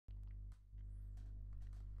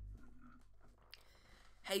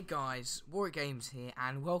Hey guys, Warwick Games here,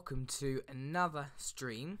 and welcome to another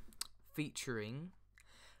stream featuring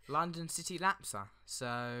London City Lapsa.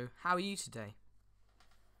 So, how are you today?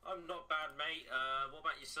 I'm not bad, mate. What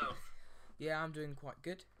about yourself? Yeah, I'm doing quite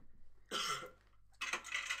good.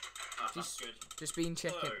 That's good. Just been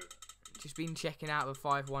checking out the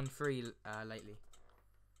 513 lately.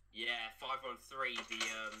 Yeah, 513.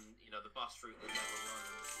 The bus route that never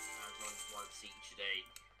runs once each day.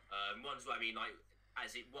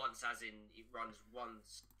 It runs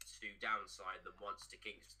once to Downside, then once to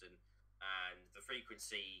Kingston, and the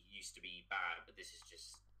frequency used to be bad, but this is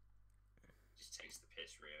just takes the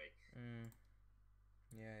piss, really.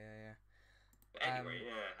 Yeah. But anyway,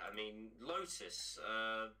 Lotus.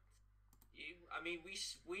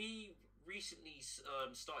 We recently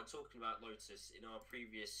started talking about Lotus in our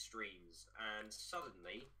previous streams, and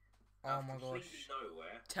suddenly, oh my completely gosh,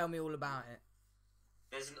 nowhere, tell me all about it.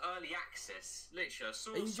 there's an early access. Literally, I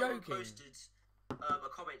saw Are you someone joking? posted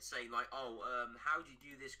a comment saying like, "Oh, how do you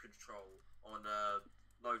do this control on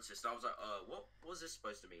Lotus?" And I was like, what was this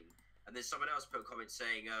supposed to mean?" And then someone else put a comment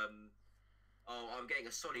saying, "Oh, I'm getting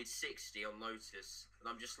a solid 60 on Lotus,"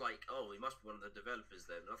 and I'm just like, "Oh, he must be one of the developers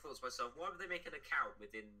then." And I thought to myself, why would they make an account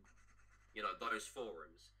within, those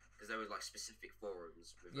forums? Because there was like specific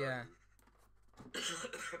forums with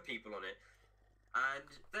people on it.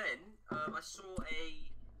 And then I saw a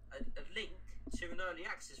link to an early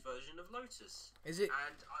access version of Lotus. Is it?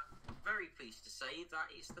 And I'm very pleased to say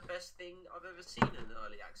that it's the best thing I've ever seen in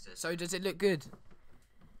early access. So does it look good?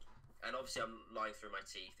 And obviously I'm lying through my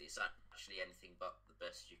teeth. It's actually anything but the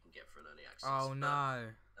best you can get for an early access. Oh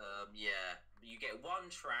no. Yeah. You get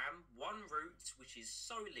one tram, one route, which is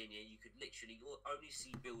so linear you could literally only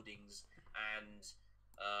see buildings and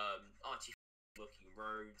arty-looking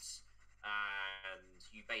roads. And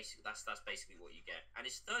you basically that's basically what you get, and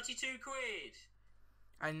it's 32 quid.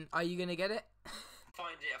 And are you gonna get it? I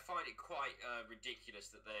find it quite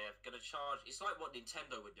ridiculous that they're gonna charge. It's like what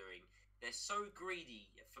Nintendo were doing. They're so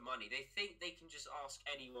greedy for money. They think they can just ask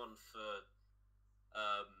anyone for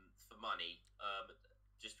money,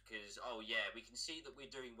 just because. Oh yeah, we can see that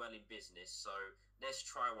we're doing well in business, so let's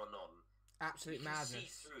try one on. Absolute madness. You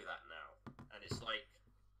can see through that now, and it's like.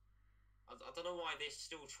 I don't know why they're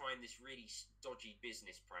still trying this really dodgy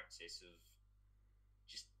business practice of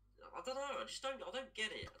just. I don't know. I don't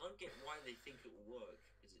get it. I don't get why they think it will work,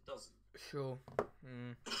 because it doesn't. Sure.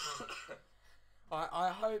 I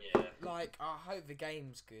hope. Yeah. I hope the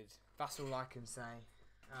game's good. That's all I can say.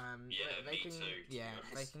 Me too. Yeah,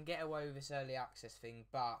 they can get away with this early access thing,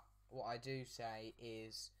 but what I do say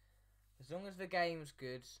is, as long as the game's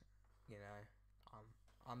good,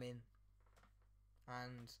 I'm in.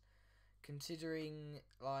 And considering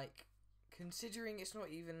it's not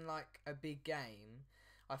even like a big game,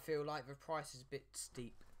 I feel like the price is a bit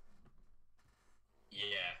steep.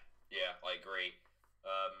 Yeah, I agree.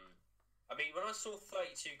 When I saw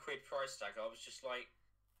 32 quid price tag, I was just like,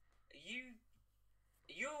 are you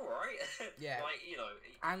alright? Yeah.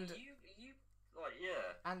 and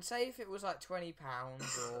And say if it was like £20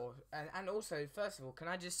 or and also, first of all, can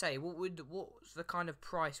I just say what's the kind of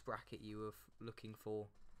price bracket you were looking for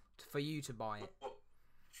you to buy it?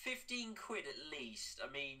 15 quid at least.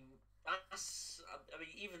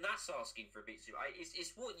 Even that's asking for a bit too.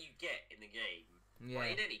 It's what you get in the game. Yeah.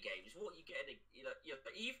 Like in any game, it's what you get in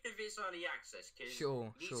but even if it's early access, because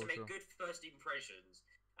you need to make good first impressions.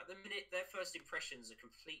 At the minute, their first impressions are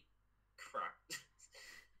complete crap.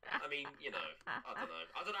 I don't know.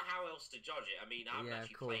 I don't know how else to judge it. I haven't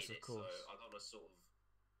actually played it, so I don't want to sort of,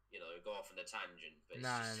 go off on a tangent. But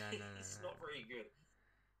it's not very good.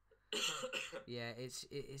 Yeah,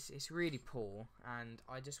 it's really poor, and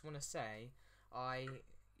I just want to say, I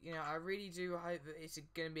really do hope that it's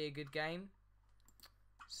going to be a good game.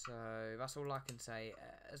 So that's all I can say.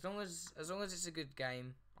 As long as it's a good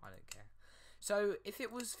game, I don't care. So if it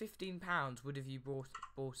was £15, would have you bought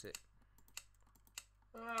it?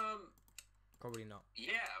 Probably not.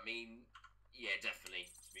 Yeah, definitely.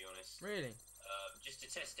 To be honest. Really? Just to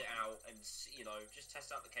test it out and just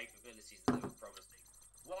test out the capabilities that they were promising.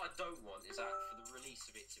 What I don't want is for the release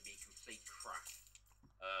of it to be complete crap.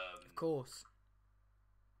 Of course.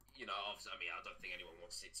 Obviously, I don't think anyone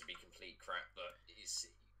wants it to be complete crap, but you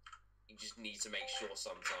just need to make sure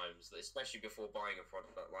sometimes that, especially before buying a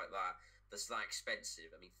product like that, that's that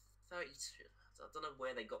expensive. 32. I don't know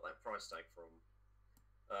where they got that price tag from.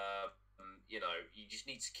 You just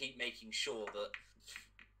need to keep making sure that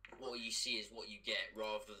what you see is what you get,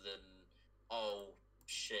 rather than, oh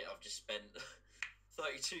shit, I've just spent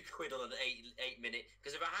 32 quid on an 8 minute.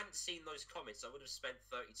 Because if I hadn't seen those comments, I would have spent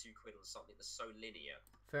 32 quid on something that's so linear.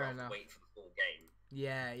 Fair rather than enough. waiting for the full game.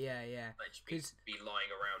 Yeah. Like, just be lying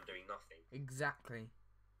around doing nothing. Exactly.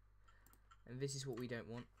 And this is what we don't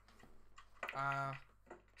want.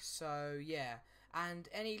 So yeah. And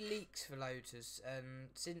any leaks for Lotus?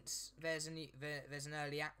 Since there's an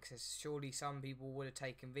early access, surely some people would have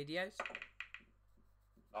taken videos.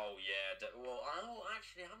 Oh yeah. Well, I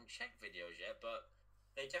haven't checked videos yet, but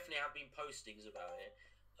they definitely have been postings about it,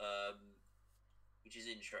 which is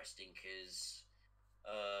interesting because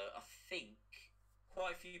I think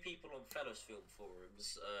quite a few people on Fellows Film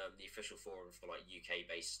forums, the official forum for like UK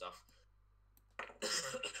based stuff,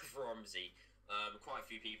 for OMSI. Quite a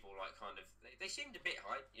few people like kind of they seemed a bit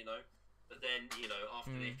hyped, you know, but then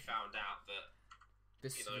after they found out that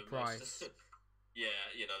This is the price. Yeah,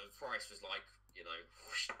 the price was like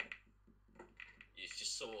it's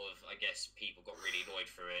just sort of, I guess people got really annoyed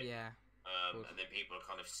for it. Yeah. And then people are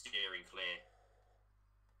kind of steering clear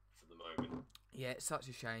for the moment. Yeah, it's such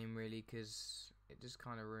a shame, really, because it just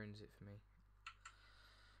kind of ruins it for me.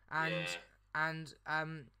 And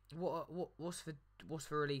what's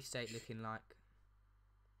the release date looking like?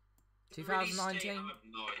 2019. I have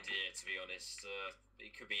no idea, to be honest.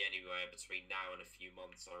 It could be anywhere between now and a few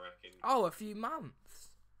months, I reckon. Oh, a few months.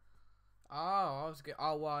 Oh, I was good.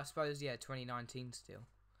 Oh well, I suppose 2019 still.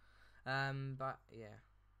 But yeah,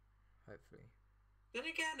 hopefully. Then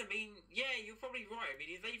again, I mean, yeah, you're probably right. I mean,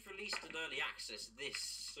 if they've released an early access this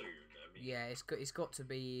soon, I mean, yeah, it's got to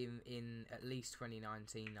be in at least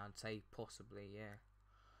 2019. I'd say possibly, yeah.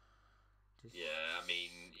 Yeah, I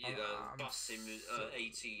mean, Bus Sim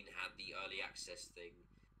 18 had the early access thing,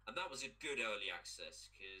 and that was a good early access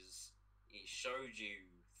because it showed you,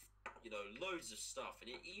 loads of stuff, and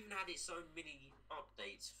it even had its own mini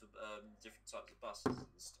updates for different types of buses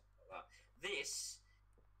and stuff like that.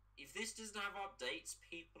 If this doesn't have updates,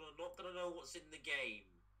 people are not going to know what's in the game.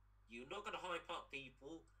 You're not going to hype up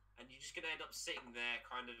people, and you're just going to end up sitting there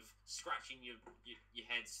kind of scratching your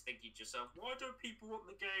heads thinking to yourself, why don't people want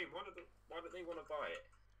the game? Why don't they want to buy it?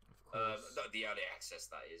 Of course. The early access,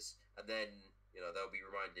 that is. And then, they'll be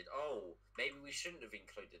reminded, oh, maybe we shouldn't have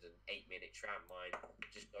included an 8-minute tram line.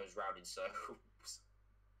 It just goes round in circles.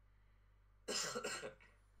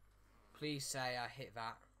 Please say I hit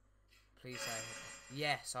that. Please say I hit that.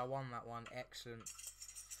 Yes, I won that one. Excellent.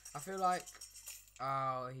 I feel like...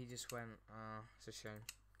 Oh, he just went... Oh, it's a shame.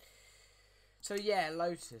 So yeah,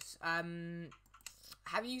 Lotus. Have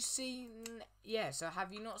you seen? Yeah. So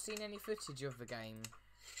have you not seen any footage of the game?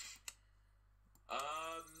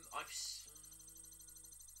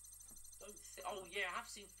 Oh yeah, I have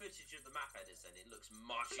seen footage of the map edits, and it looks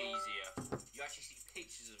much easier. You actually see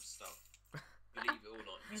pictures of stuff. Believe it or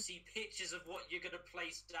not, you see pictures of what you're gonna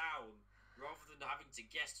place down, rather than having to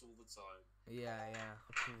guess all the time. Yeah,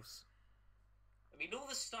 of course. I mean, all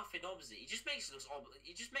the stuff in OMSI, it just makes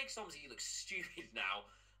OMSI look stupid now.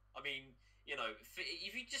 I mean,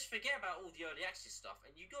 if you just forget about all the early access stuff,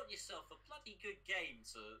 and you got yourself a bloody good game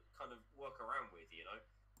to kind of work around with,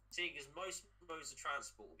 seeing as most modes of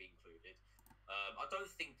transport will be included. I don't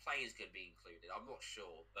think players going to be included. I'm not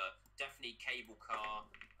sure, but definitely cable car.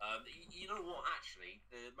 You know what? Actually,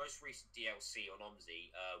 the most recent DLC on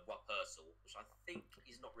OMSI, Wapurtle, which I think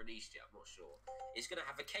is not released yet. I'm not sure. It's going to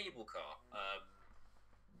have a cable car,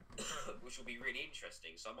 which will be really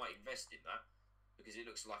interesting. So I might invest in that because it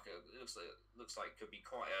looks like it could be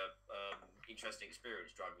quite a interesting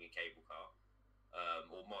experience driving a cable car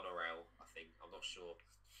or monorail. I think I'm not sure.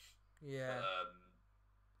 Yeah.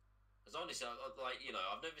 Because honestly,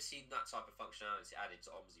 I've never seen that type of functionality added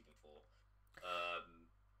to OMSI before. I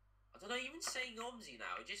don't know, even saying OMSI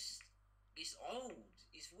now, it's old.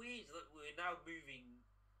 It's weird that we're now moving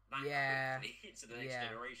that quickly into the next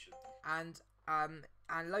generation. And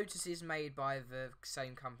Lotus is made by the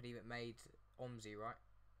same company that made OMSI, right?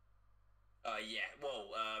 Yeah. Well,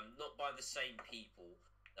 not by the same people.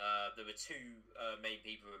 There were two main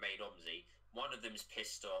people who made OMSI. One of them's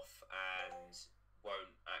pissed off and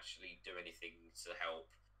won't actually do anything to help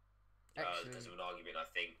because of an argument, I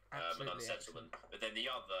think, an unsettlement. But then the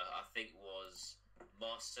other, I think, was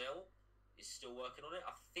Marcel, is still working on it.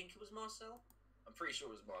 I think it was Marcel. I'm pretty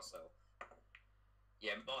sure it was Marcel.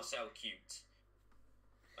 Yeah, Marcel Cute.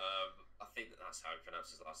 I think that's how he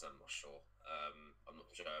pronounced his last name. I'm not sure. I'm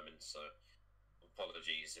not German, so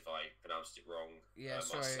apologies if I pronounced it wrong. Yeah,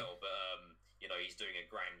 Marcel, but he's doing a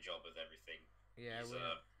grand job of everything. Yeah, he's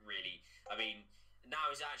really. I mean, now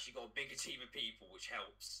he's actually got a bigger team of people, which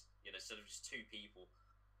helps. Instead of just 2 people.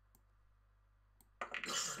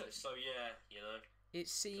 So yeah, It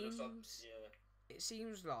seems. So it It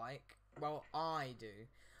seems like Well, I do.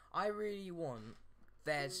 I really want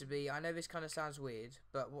there to be. I know this kind of sounds weird,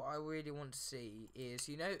 but what I really want to see is,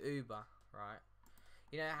 Uber, right?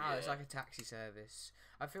 You know how it's Yeah. like a taxi service.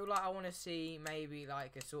 I feel like I want to see maybe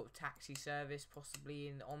like a sort of taxi service, possibly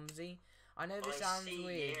in OMSI. I know this sounds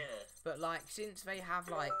weird, but like since they have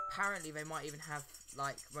like apparently they might even have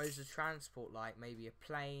like modes of transport, like maybe a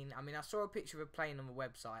plane. I mean, I saw a picture of a plane on the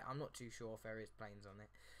website. I'm not too sure if there is planes on it,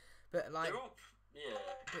 but like. They're up. Yeah.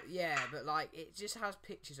 But yeah, but like it just has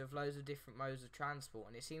pictures of loads of different modes of transport,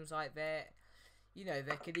 and it seems like there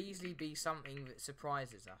could easily be something that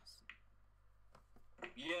surprises us.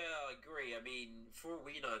 Yeah, I agree. I mean, for all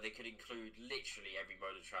we know, they could include literally every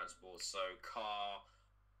mode of transport. So car,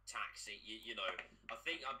 taxi. I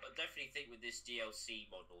definitely think with this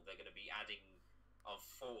DLC model, they're going to be adding,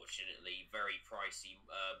 unfortunately, very pricey.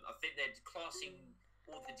 I think they're classing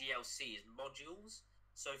all the DLC as modules.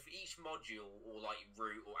 So for each module or like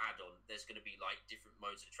route or add-on, there's going to be like different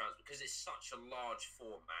modes of transport because it's such a large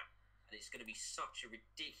format and it's going to be such a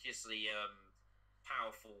ridiculously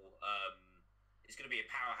powerful. It's going to be a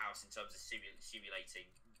powerhouse in terms of simulating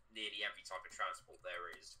nearly every type of transport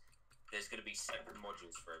there is. There's going to be separate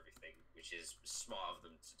modules for everything, which is smart of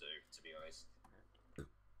them to do, to be honest.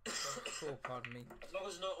 Oh, pardon me. As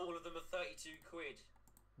long as not all of them are 32 quid.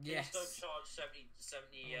 Yes. Please don't charge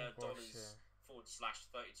 $70 dollars yeah.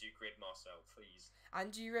 /32 quid, Marcel, please.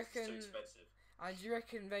 And do you It's reckon? too expensive. And do you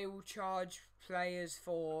reckon they will charge players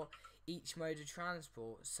for each mode of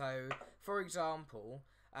transport? So, for example,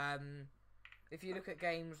 if you look at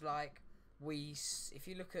games like Wii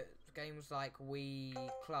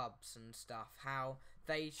clubs and stuff, how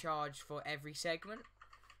they charge for every segment.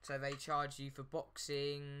 So they charge you for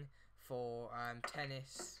boxing, for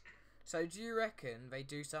tennis. So do you reckon they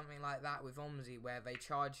do something like that with OMSI, where they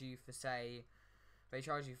charge you for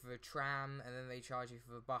a tram and then they charge you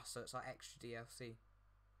for a bus, so it's like extra DLC?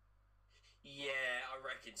 Yeah, I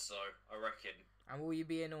reckon so. I reckon. And will you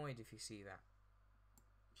be annoyed if you see that?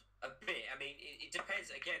 A bit. I mean, it depends.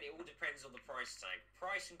 Again, it all depends on the price tag.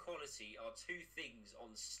 Price and quality are two things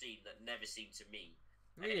on Steam that never seem to meet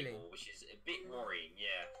Really? anymore, which is a bit worrying.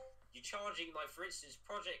 Yeah, you're charging, like, for instance,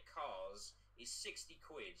 Project Cars is 60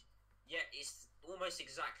 quid, yet it's almost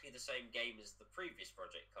exactly the same game as the previous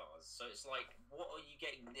Project Cars. So it's like, what are you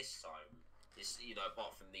getting this time? This,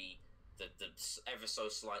 apart from the ever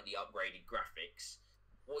so slightly upgraded graphics,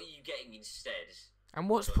 what are you getting instead? And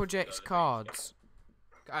what's Project Cars?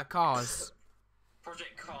 Cars.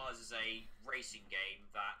 Project Cars is a racing game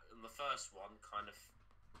that, in the first one, kind of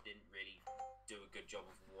didn't really do a good job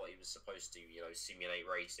of what he was supposed to, simulate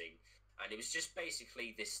racing, and it was just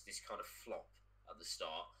basically this kind of flop at the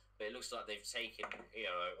start. But it looks like they've taken,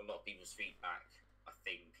 a lot of people's feedback, I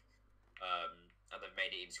think, and they've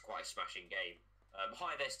made it into quite a smashing game.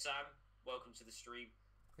 Hi there, Sam. Welcome to the stream.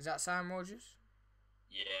 Is that Sam Rogers?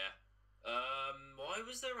 Yeah. Why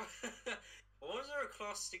was there a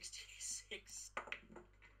class 66?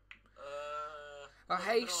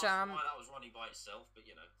 Hey Sam. Why that was running by itself, but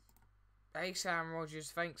Hey Sam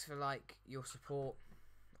Rogers, thanks for your support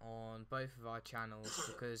on both of our channels,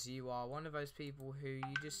 because you are one of those people who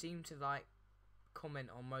you just seem to comment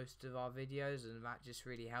on most of our videos, and that just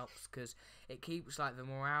really helps because it keeps the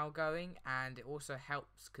morale going, and it also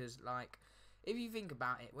helps because if you think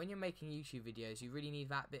about it, when you're making YouTube videos, you really need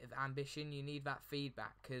that bit of ambition, you need that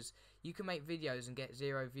feedback, because you can make videos and get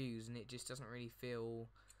 0 views and it just doesn't really feel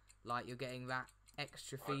like you're getting that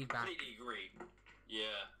extra feedback. I completely agree.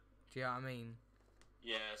 Yeah. Do you know what I mean?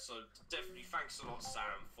 Yeah, so definitely thanks a lot,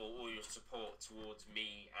 Sam, for all your support towards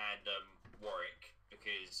me and Warwick,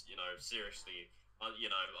 because, seriously, I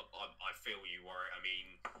feel you, Warwick. I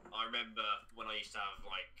mean, I remember when I used to have,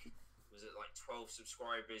 12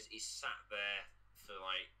 subscribers, it sat there for,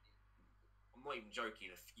 I'm not even joking,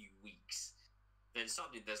 a few weeks. Then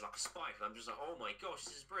suddenly there's, a spike, and I'm just like, oh my gosh,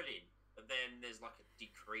 this is brilliant. But then there's, a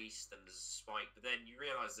decrease, then there's a spike, but then you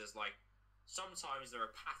realise there's, sometimes there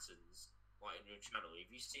are patterns, in your channel. If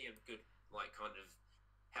you see a good, kind of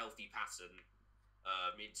healthy pattern,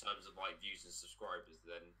 in terms of, views and subscribers,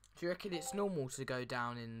 then... Do you reckon it's normal to go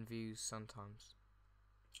down in views sometimes?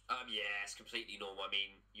 Yeah, it's completely normal. I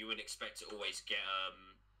mean, you wouldn't expect to always get,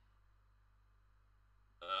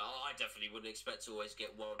 I definitely wouldn't expect to always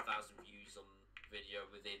get 1,000 views on video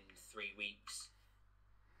within 3 weeks.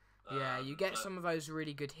 Yeah, you get some of those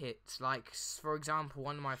really good hits. For example,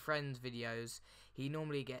 one of my friend's videos, he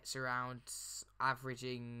normally gets around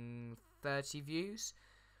averaging 30 views.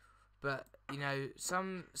 But,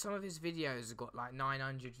 some of his videos have got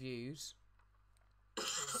 900 views.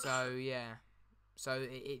 So, yeah. So,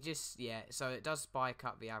 it just, yeah. So, it does spike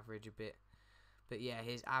up the average a bit. But yeah,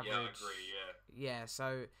 his average. Yeah, I agree. Yeah. Yeah,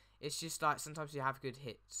 so it's just like sometimes you have good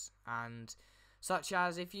hits, and such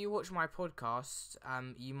as if you watch my podcast,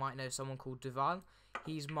 you might know someone called Duval.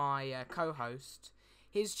 He's my co-host.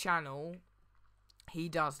 His channel, he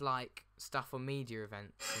does like stuff on media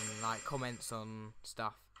events and like comments on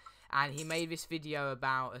stuff. And he made this video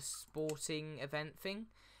about a sporting event thing,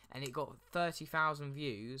 and it got 30,000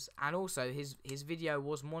 views. And also his video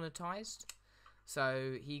was monetized,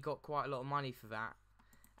 so he got quite a lot of money for that.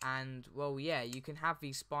 And well, yeah, you can have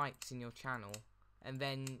these spikes in your channel, and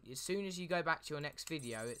then as soon as you go back to your next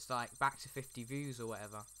video, it's like back to 50 views or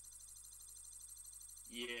whatever.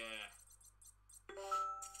 Yeah.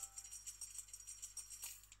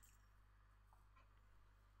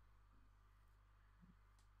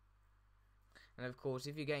 And of course,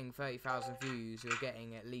 if you're getting 30,000 views, you're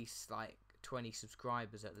getting at least like 20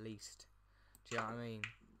 subscribers at least. Do you know what I mean?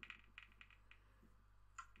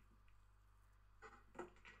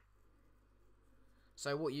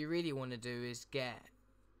 So what you really want to do is get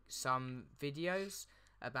some videos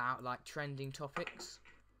about like trending topics,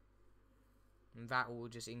 and that will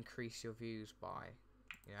just increase your views by,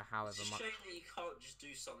 you know, however It's a much. shame that you can't just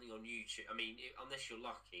do something on YouTube. I mean, unless you're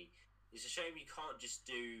lucky. It's a shame you can't just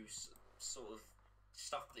do sort of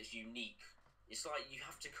stuff that's unique. It's like you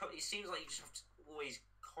have to. It seems like you just have to always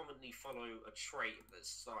commonly follow a trait that's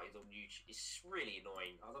started on YouTube. It's really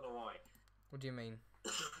annoying. I don't know why. What do you mean?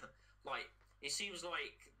 Like, it seems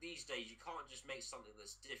like these days you can't just make something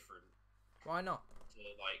that's different. Why not? To,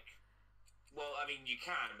 like, well, I mean, you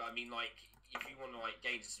can, but I mean, like, if you want to like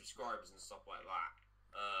gain subscribers and stuff like that,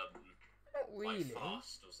 Not really. like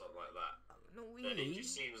fast or something like that, Not then really. it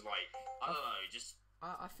just seems like I don't know, just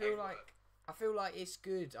I feel everywhere. like it's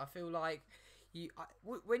good. I feel like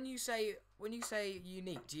when you say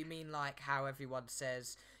unique, do you mean like how everyone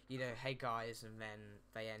says, you know, hey guys, and then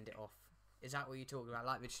they end it off? Is that what you're talking about,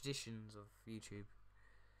 like the traditions of YouTube?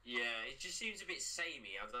 Yeah, it just seems a bit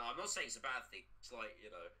samey. I don't know, I'm not saying it's a bad thing. It's like, you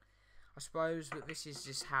know. I suppose that this is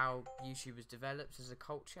just how YouTube has developed as a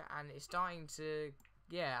culture, and it's starting to,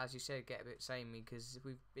 yeah, as you said, get a bit samey because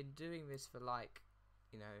we've been doing this for like,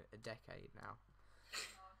 you know, a decade now.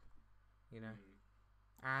 You know,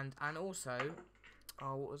 and also,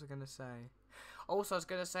 oh, what was I gonna say? Also, I was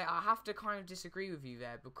gonna say I have to kind of disagree with you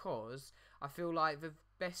there, because I feel like the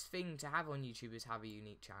best thing to have on YouTube is have a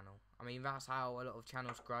unique channel. I mean, that's how a lot of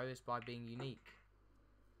channels grow, is by being unique.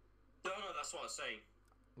 No, that's what I was saying.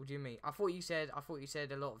 What do you mean? I thought you said a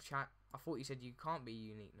lot of chat. I thought you said you can't be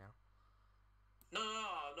unique now. No,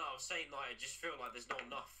 I was saying like I just feel like there's not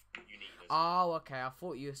enough uniqueness. Oh, okay. I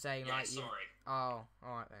thought you were saying yeah, like sorry. Oh,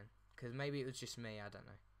 all right then. Because maybe it was just me. I don't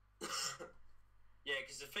know. Yeah,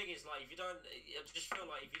 because the thing is, like, if you don't, I just feel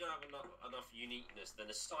like if you don't have enough uniqueness, then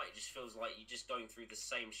the site just feels like you're just going through the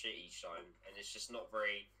same shit each time, and it's just not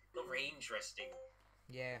very interesting.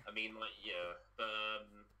 Yeah. I mean, like, yeah, but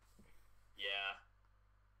yeah,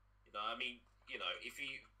 you know, I mean, you know, if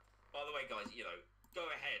you, by the way, guys, you know, go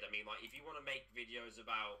ahead. I mean, like, if you want to make videos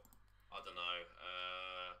about, I don't know,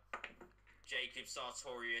 Jacob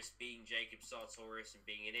Sartorius being Jacob Sartorius and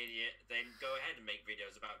being an idiot, then go ahead and make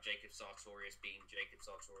videos about Jacob Sartorius being Jacob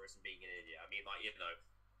Sartorius and being an idiot. I mean, like, you know,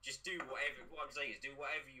 just do whatever. What I'm saying is do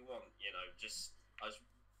whatever you want. You know, just what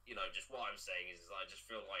I'm saying is I just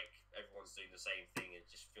feel like everyone's doing the same thing.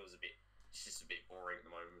 It just feels it's just a bit boring at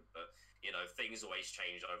the moment. But you know, things always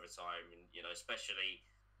change over time, and you know, especially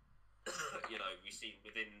you know, we see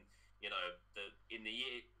within, you know, in the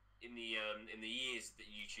years that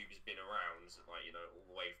YouTube has been around, like, you know, all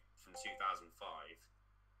the way from 2005,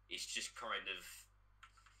 it's just kind of,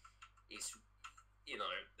 it's, you know,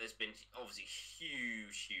 there's been obviously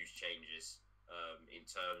huge changes in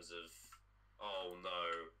terms of, oh no,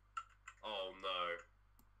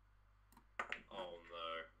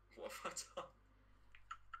 what have I done?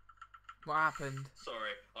 What happened?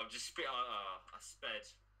 Sorry, I'm just I sped.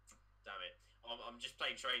 Damn it. I'm just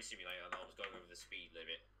playing Train Simulator and I was going over the speed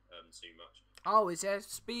limit too much. Oh, is there a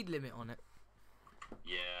speed limit on it?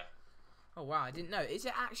 Yeah. Oh wow, I didn't know. Is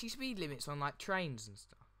there actually speed limits on like trains and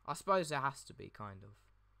stuff? I suppose there has to be, kind of,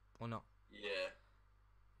 or not. Yeah.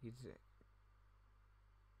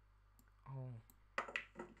 Oh.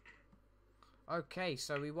 Okay,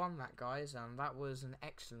 so we won that, guys, and that was an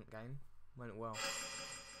excellent game. Went well.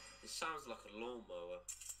 It sounds like a lawnmower.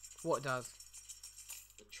 What does?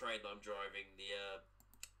 The train I'm driving, the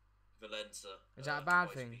Valenza. Is that a bad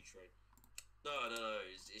high-speed thing? Train. No.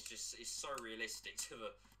 It's just so realistic to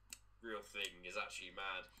the real thing. It's actually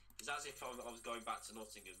mad. It's as if I was going back to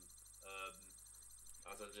Nottingham,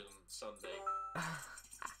 as I did on Sunday.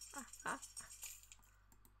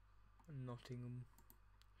 Nottingham.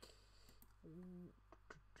 You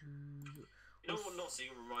know what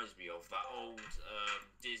Nottingham reminds me of? That old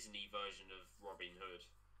Disney version of Robin Hood.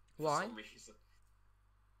 Why? For some reason.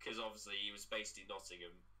 Because obviously he was based in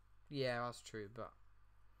Nottingham. Yeah, that's true, but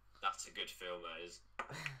that's a good film, that is.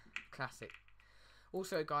 Classic.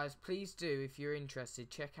 Also, guys, please do, if you're interested,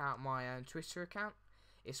 check out my Twitter account.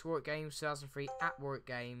 It's Warwick Games 2003 at Warwick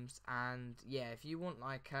Games, and yeah, if you want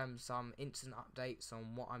like some instant updates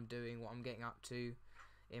on what I'm doing, what I'm getting up to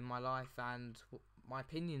in my life, and my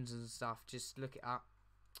opinions and stuff, just look it up.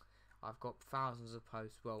 I've got thousands of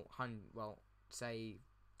posts, say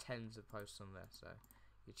tens of posts on there, so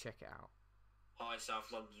you check it out. Hi,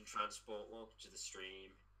 South London Transport, welcome to the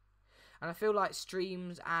stream. And I feel like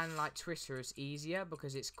streams and like Twitter is easier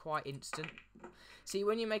because it's quite instant. See,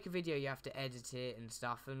 when you make a video, you have to edit it and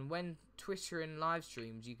stuff, and when Twitter and live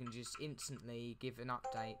streams, you can just instantly give an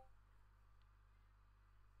update.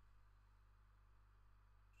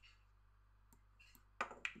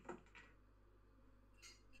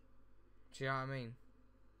 Do you know what I mean?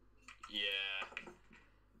 Yeah.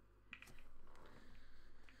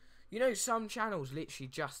 You know, some channels literally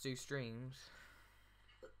just do streams.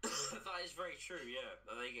 That is very true, yeah.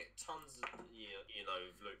 And they get tons of,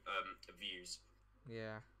 views.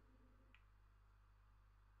 Yeah.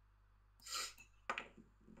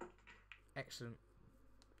 Excellent.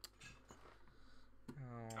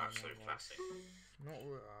 Oh, absolute classic. Not.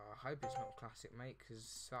 I hope it's not classic, mate,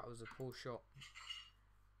 because that was a poor shot.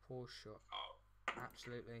 Poor shot. Oh.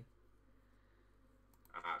 Absolutely.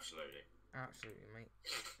 Absolutely. Absolutely, mate.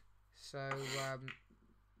 So,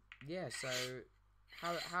 yeah. So,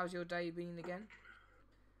 how's your day been again?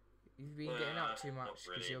 You've been getting up too much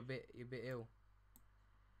because you're a bit ill.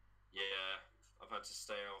 Yeah, I've had to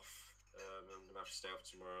stay off. I'm gonna have to stay off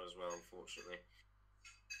tomorrow as well, unfortunately.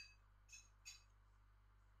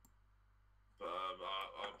 But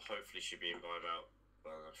I hopefully should be in by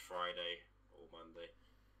about Friday or Monday.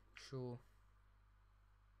 Sure.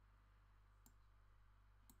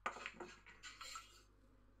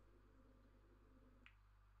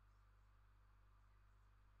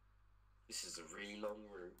 This is a really long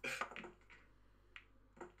route.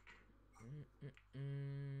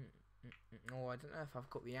 Oh, I don't know if I've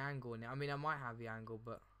got the angle in it. I mean, I might have the angle,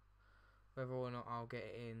 but whether or not I'll get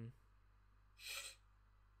it in.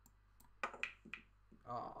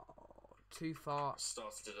 Oh, too far.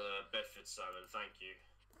 Started a Bedford salmon, thank you.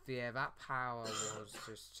 Yeah, that power was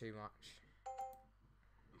just too much.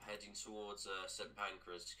 I'm heading towards St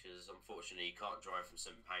Pancras because unfortunately you can't drive from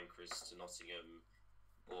St Pancras to Nottingham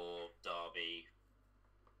or Derby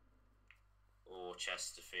or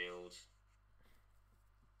Chesterfield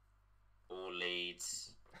or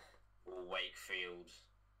Leeds or Wakefield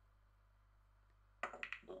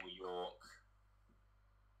or York.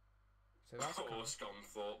 So that's or cool.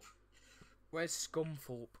 Scunthorpe. Where's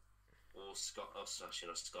Scunthorpe? Or actually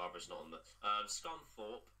no, Scarborough's not on the.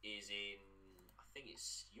 Scunthorpe is in, I think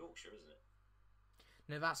it's Yorkshire, isn't it?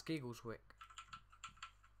 No, that's Giggleswick.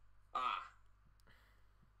 Ah.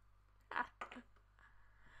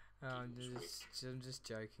 Oh, I'm just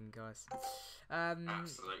joking, guys.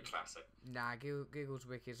 Absolute classic. Nah,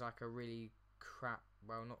 Giggleswick is like a really crap.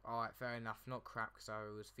 Well, not alright. Fair enough. Not crap because I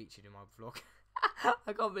was featured in my vlog.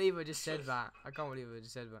 I can't believe I just said that.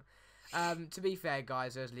 To be fair,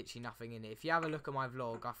 guys, there's literally nothing in it. If you have a look at my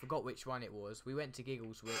vlog, I forgot which one it was. We went to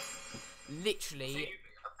Giggleswick. Literally.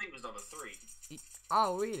 I think it was number 3.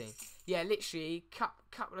 Oh, really? Yeah, literally.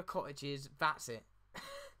 Couple of cottages. That's it.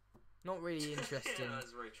 Not really interesting. Yeah, that's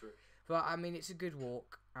very true. But I mean, it's a good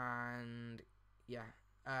walk, and yeah.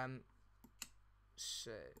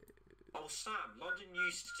 So. Oh, Sam, London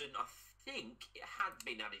Euston, I think it had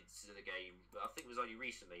been added to the game, but I think it was only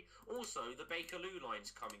recently. Also, the Bakerloo line's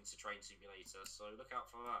coming to Train Simulator, so look out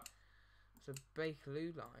for that. So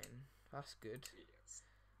Bakerloo line, that's good. Yes.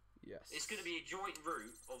 Yes. It's going to be a joint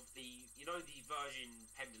route of the Virgin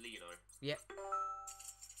Pendolino. Yep.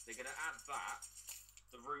 They're going to add that.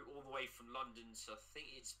 The route all the way from London to, I think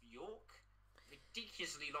it's York.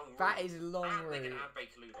 Ridiculously long route. That is a long route. And they're going to add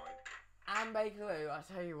Bakerloo line. And Bakerloo, I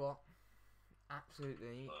tell you what,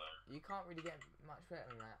 absolutely, you can't really get much better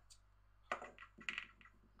than that.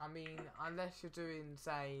 I mean, unless you're doing,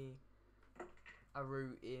 say, a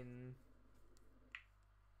route in,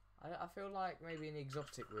 I feel like maybe an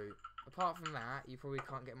exotic route. Apart from that, you probably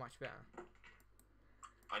can't get much better.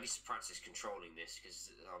 I need to practice controlling this because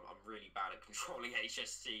I'm really bad at controlling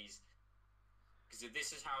HSTs. Because if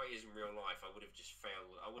this is how it is in real life, I would have just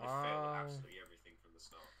failed. I would have failed absolutely everything from the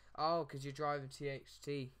start. Oh, because you're driving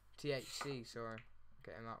THC, sorry.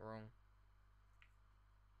 Getting that wrong.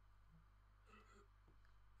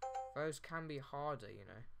 Those can be harder, you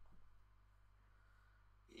know.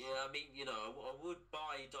 Yeah, I mean, you know, I would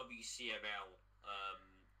buy WCML,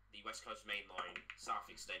 the West Coast Main Line South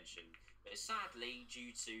Extension, but sadly,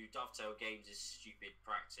 due to Dovetail Games' stupid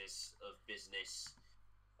practice of business,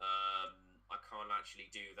 I can't actually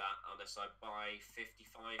do that unless I buy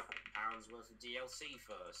 £55 worth of DLC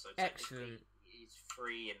first. So technically, Excellent. it's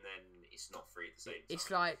free, and then it's not free at the same time.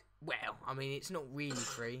 It's like, well, I mean, it's not really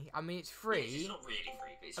free. I mean, it's Yes, free. it's not really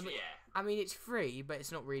free, but it's I mean, yeah. I mean, it's free, but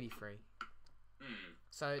it's not really free. Hmm.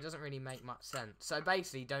 So it doesn't really make much sense. So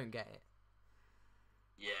basically, don't get it.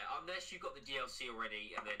 Yeah, unless you've got the DLC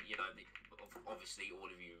already, and then you know, obviously all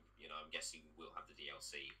of you, you know, I'm guessing will have the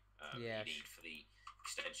DLC Yeah. you need for the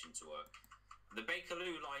extension to work. The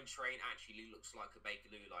Bakerloo line train actually looks like a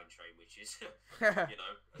Bakerloo line train, which is, you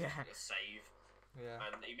know, Yeah. a save, Yeah.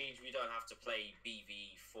 and it means we don't have to play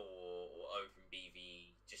BV4 or Open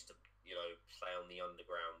BV just to, you know, play on the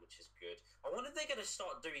underground, which is good. I wonder if they're going to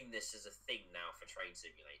start doing this as a thing now for Train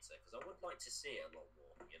Simulator, because I would like to see it a lot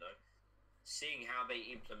more, you know. Seeing how they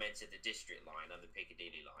implemented the District line and the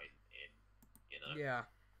Piccadilly line in, you know. Yeah.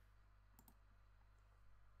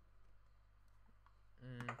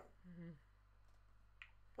 Mm.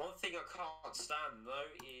 One thing I can't stand though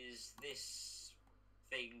is this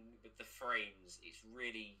thing with the frames. It's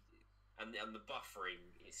really and the buffering.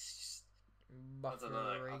 It's just, I don't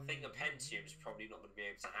know. I think the Pentium's probably not going to be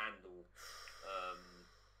able to handle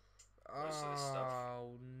most of this stuff.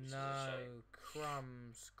 Oh is a no! shame.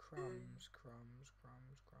 Crumbs.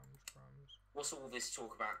 What's all this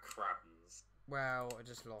talk about crabs? Well, I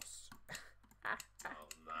just lost. Oh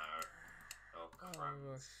no! Oh Oh crabs!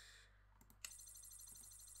 gosh.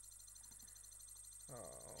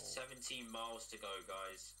 Oh. 17 miles to go,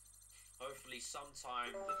 guys. Hopefully,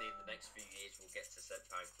 sometime within the next few years, we'll get to St.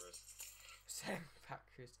 Pancras. St.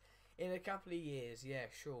 Pancras. In a couple of years, yeah,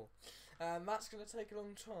 sure. That's going to take a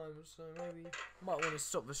long time, so maybe might want to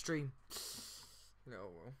stop the stream.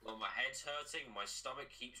 No, Well, my head's hurting, my stomach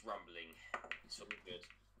keeps rumbling. It's all good.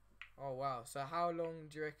 Oh wow! So how long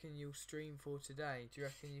do you reckon you'll stream for today? Do you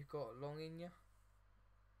reckon you've got long in you?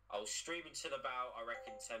 I'll stream until about, I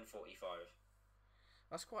reckon, 10:45.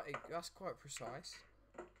 That's quite precise.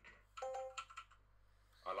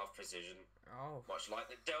 I love precision, Oh. much like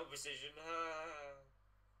the Dell Precision.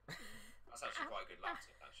 That's actually quite a good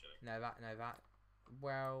laptop, actually. No, that.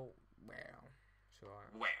 Well. It's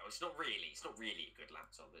alright. Well, it's not really a good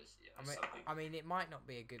laptop. It's, yeah, something. I mean, it might not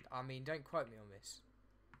be a good. I mean, don't quote me on this.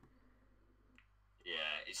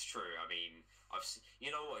 Yeah, it's true. I mean,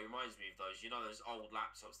 you know what? It reminds me of those. You know those old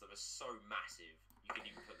laptops that are so massive you can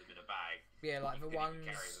even put them in a bag. Yeah, like You the couldn't even ones,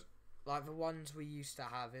 carry them. like the ones we used to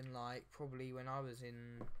have in like probably when I was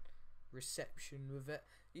in reception with it.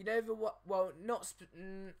 You know the what? Well, not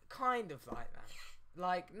kind of like that.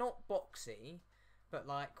 Like not boxy, but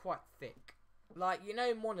like quite thick. Like you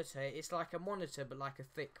know, monitor. It's like a monitor, but like a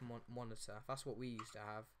thick monitor. That's what we used to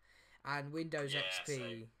have. And Windows Yeah, XP.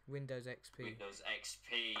 same. Windows XP. Windows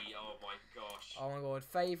XP. Oh my gosh. Oh my god,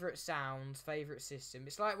 favourite sounds, favourite system.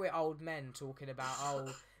 It's like we're old men talking about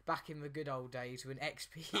back in the good old days when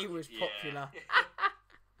XP was Yeah. popular.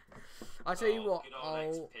 I tell you what, good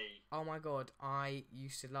old XP. oh my god, I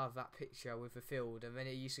used to love that picture with the field, and then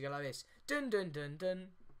it used to go like this, dun dun dun dun.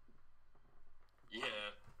 Yeah.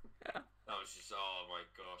 That was just, oh my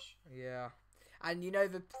gosh. Yeah, and you know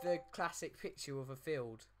the classic picture of a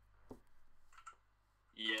field,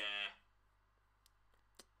 Yeah.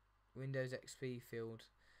 Windows XP field.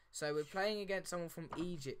 So we're playing against someone from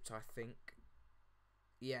Egypt, I think.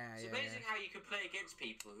 Yeah, It's yeah. amazing how you can play against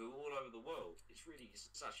people who are all over the world.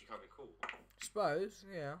 It's actually kind of cool. Suppose,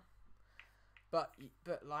 yeah. But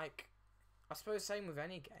like, I suppose same with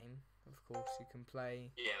any game. Of course, you can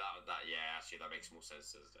play. Yeah, yeah, actually that makes more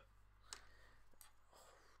sense, doesn't it?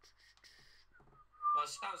 Well,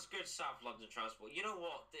 sounds good, South London Transport. You know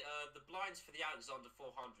what? The blinds for the Alexander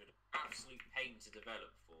 400 are absolute pain to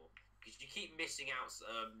develop for, because you keep missing out.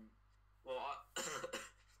 You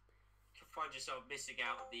can find yourself missing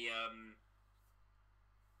out the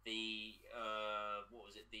what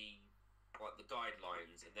was it? The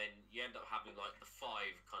guidelines, and then you end up having like the 5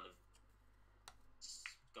 kind of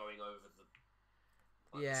going over the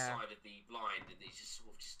side of the blind, and it just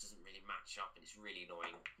sort of just doesn't really match up, and it's really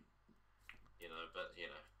annoying. You know, but you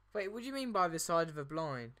know. Wait, what do you mean by the side of a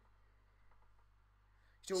blind?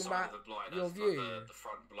 You're talking Side about of the blind, your that's view? like the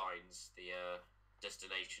front blinds, the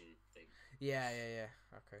destination thing. Yeah.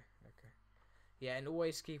 Okay. Yeah, and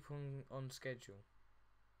always keep on schedule.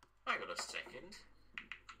 Hang on a second.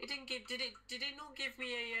 It didn't give. Did it not give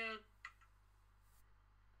me a?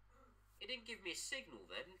 It didn't give me a signal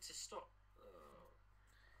then to stop. Oh.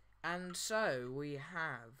 And so we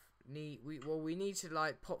have we need to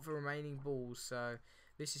like pop the remaining balls, so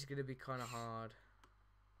this is gonna be kind of hard.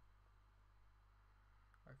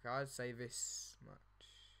 Okay, I'd say this much.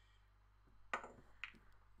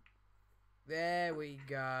 There we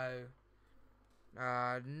go.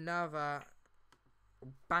 Another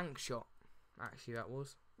bank shot. Actually, that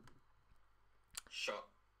was Shot.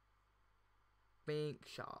 bank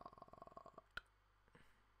shot.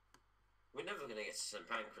 We're never gonna get to St.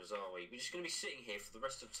 Pancras, are we? We're just gonna be sitting here for the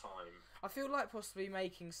rest of time. I feel like possibly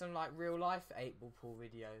making some like real life 8-ball pool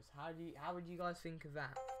videos. How would you guys think of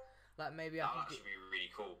that? Like maybe I That could should be really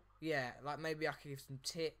cool. yeah, like maybe I could give some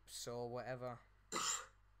tips or whatever.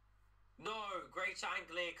 No, Great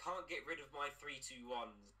Anglia can't get rid of my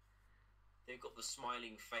 3-2-1s. They've got the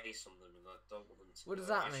smiling face on them, and I don't want them to. What does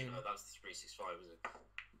that actually, mean? No, that was the 365, was it?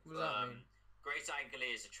 What does that mean? Great Anglia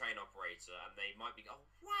is a train operator, and they might be. Oh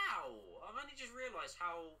wow! I've only just realised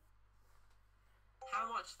how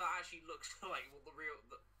much that actually looks like what the real.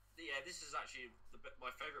 Yeah, this is actually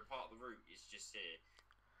my favourite part of the route is just here.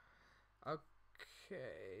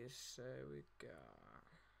 Okay, so we got.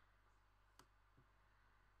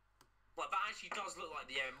 But that actually does look like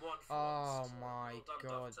the M1. Oh so my well done,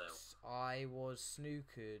 god! Dovetail. I was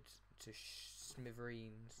snookered to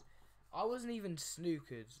smithereens. I wasn't even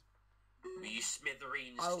snookered. Were you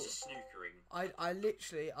smithereens Oh. to snookering? I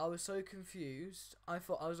literally I was so confused. I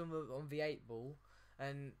thought I was on the 8-ball,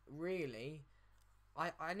 and really,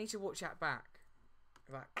 I need to watch that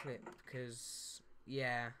clip because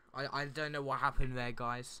yeah, I don't know what happened there,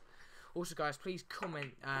 guys. Also, guys, please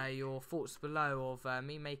comment your thoughts below of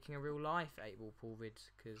me making a real life 8-ball pool vid,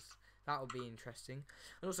 because that would be interesting.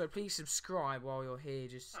 And also, please subscribe while you're here,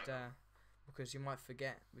 just because you might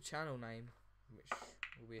forget the channel name, which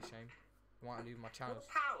will be a shame. I might lose my channels. What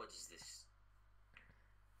power does this?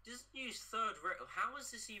 Just use third rail. How is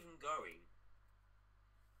this even going?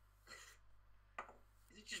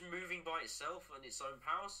 Is it just moving by itself on its own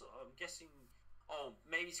power? So I'm guessing. Oh,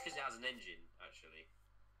 maybe it's because it has an engine. Actually,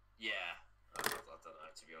 yeah. I don't know,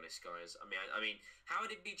 to be honest, guys. I mean, how would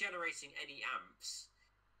it be generating any amps?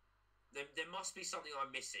 There must be something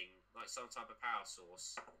I'm missing, like some type of power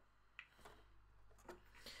source.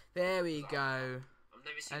 There we go. I've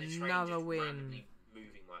never seen a train Another just win. randomly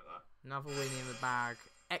moving like that. Another win in the bag.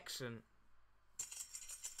 Excellent.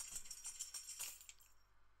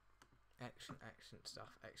 Excellent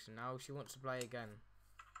stuff. Excellent. Now she wants to play again.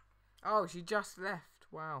 Oh, she just left.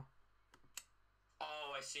 Wow.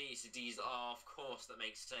 Oh, I see. It's a diesel. Oh, of course, that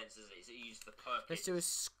makes sense, doesn't it? So you use the Perkins. Let's do a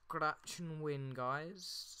scratch and win, guys.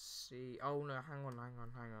 See. Oh no, hang on.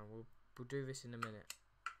 We'll do this in a minute.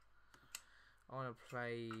 I want to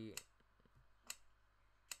play.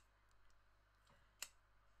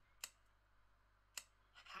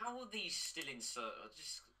 How are these still inserted?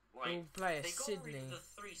 Just like We'll play a they got Sydney. rid of the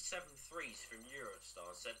 373s from Eurostar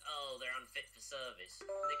and said, "Oh, they're unfit for service." And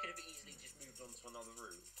they could have easily just moved on to another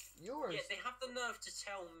route. Yours. Yet they have the nerve to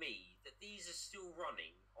tell me that these are still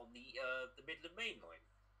running on the Midland Main Line.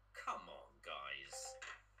 Come on, guys.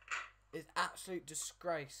 It's absolute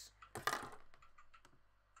disgrace.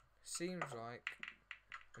 Seems like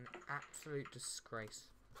an absolute disgrace.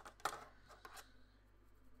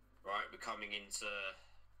 Right, we're coming into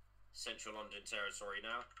Central London territory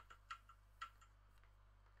now.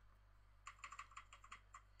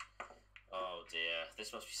 Oh dear,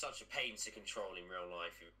 this must be such a pain to control in real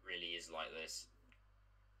life. It really is like this.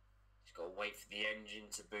 You've got to wait for the engine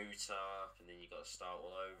to boot up, and then you've got to start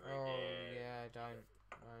all over Oh again. yeah, don't.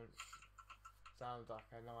 Sounds like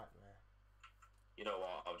a nightmare. You know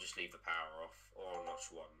what? I'll just leave the power off, or I'll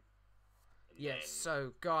notch one. And Yes, then-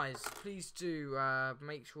 so guys, please do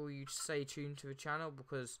make sure you stay tuned to the channel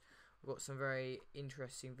because we've got some very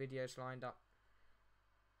interesting videos lined up.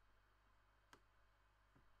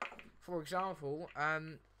 For example,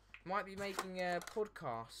 might be making a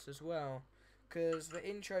podcast as well because the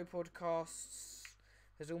intro podcasts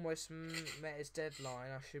has almost met its deadline.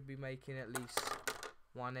 I should be making at least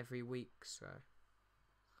one every week, so.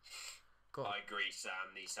 I agree, Sam.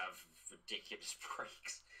 These have ridiculous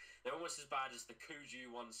brakes. They're almost as bad as the Kuju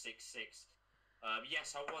 166.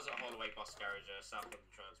 Yes, I was at Holloway Bus Garage, South London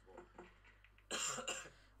Transport.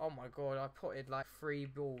 Oh my god, I potted like 3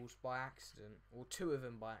 balls by accident. Or 2 of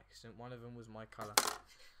them by accident. One of them was my colour.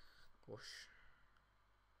 Gosh.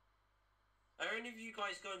 Are any of you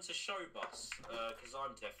guys going to show bus? Because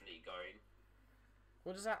I'm definitely going.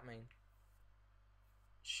 What does that mean?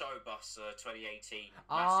 Show bus 2018.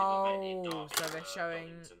 Massive event in Oh, Derby, so they're showing.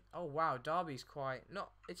 Donington. Oh wow, Derby's quite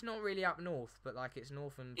not. It's not really up north, but like it's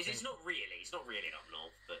northern. It's not really. It's not really up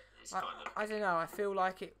north, but it's kind of. I don't know. I feel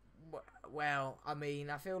like it Well, I mean,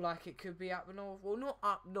 I feel like it could be up north. Well, not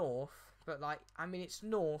up north, but like, I mean, it's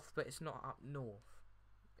north, but it's not up north.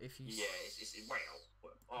 If you. Yeah, it's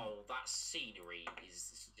well. Oh, that scenery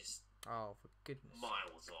is just Oh, for goodness.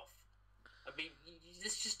 miles off. I mean,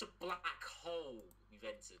 it's just a black hole we've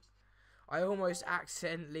entered. I almost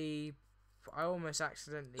accidentally,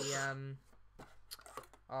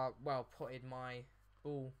 potted my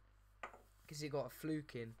ball because it got a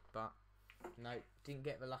fluke in, but no, didn't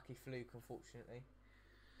get the lucky fluke, unfortunately.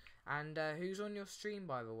 And who's on your stream,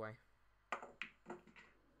 by the way?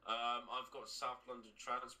 I've got South London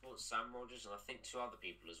Transport, Sam Rogers, and I think 2 other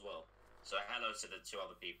people as well. So hello to the 2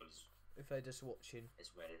 other people If they're just watching.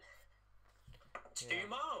 as well. 2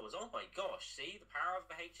 miles. Oh my gosh! See the power of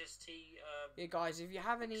the HST. Yeah, guys, if you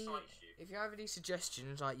have any, excites you. if you have any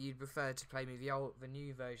suggestions, like you'd prefer to play me the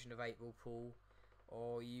new version of 8 Ball Pool,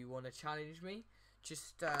 or you want to challenge me,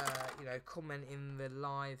 just comment in the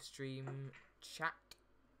live stream chat,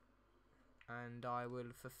 and I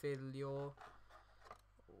will fulfill your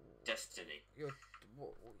Destiny. yeah,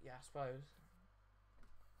 I suppose.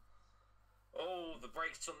 Oh, the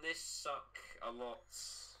brakes on this suck a lot.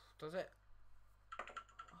 Does it?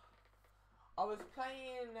 I was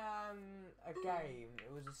playing a game.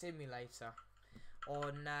 It was a simulator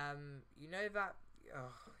on you know that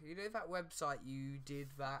website you did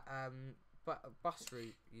that bus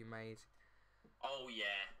route you made. Oh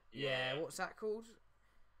yeah. Yeah. What's that called?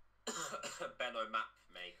 Bello Map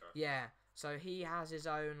Maker. Yeah. So he has his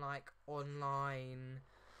own like online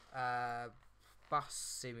bus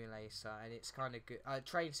simulator, and it's kind of good.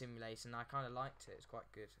 Train simulator, and I kind of liked it. It's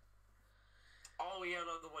quite good. Oh yeah, I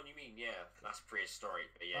know the one you mean. Yeah, that's prehistoric,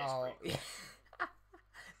 but yeah, it's pretty cool. Yeah.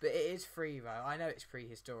 But it is free though. I know it's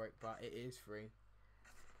prehistoric, but it is free.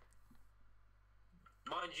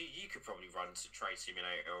 Mind you, you could probably run to Train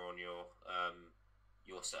Simulator on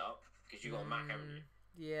your setup because you got a Mac, haven't you?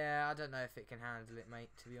 Yeah, I don't know if it can handle it, mate.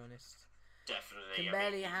 To be honest, Definitely. can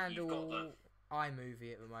barely handle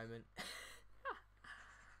iMovie at the moment.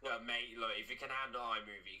 No, mate, look, if it can handle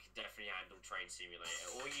iMovie, it can definitely handle Train Simulator.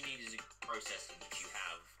 All you need is a processor, which you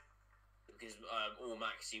have, because all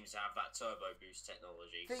Macs seems to have that turbo boost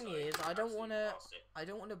technology. Thing so is, I don't want to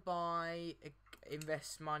to.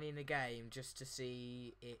 invest money in a game just to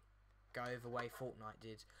see it go the way Fortnite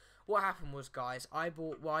did. What happened was, guys, I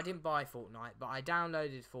didn't buy Fortnite, but I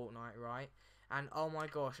downloaded Fortnite, right? And oh my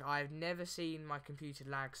gosh, I've never seen my computer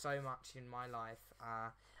lag so much in my life.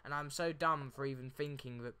 And I'm so dumb for even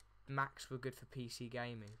thinking that Macs were good for PC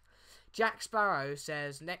gaming. Jack Sparrow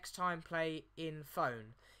says, next time play in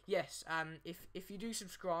phone. Yes, if you do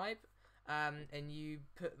subscribe, and you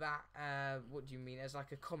put that, what do you mean, as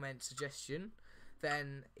like a comment suggestion,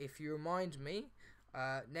 then if you remind me,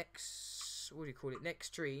 next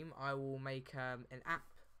stream, I will make an app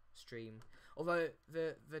stream. Although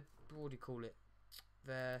the what do you call it?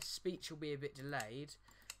 The speech will be a bit delayed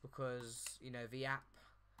because, the app,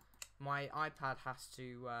 my iPad has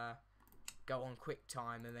to go on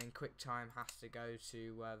QuickTime, and then QuickTime has to go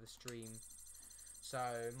to the stream. So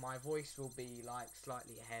my voice will be like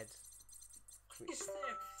slightly ahead. Is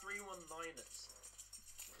there 319ers?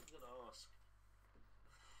 I'm gonna ask.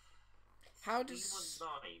 How does?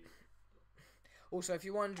 319. Also, if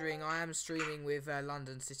you're wondering, I am streaming with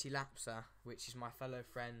London City Lapser, which is my fellow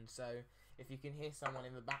friend. So if you can hear someone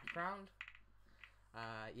in the background,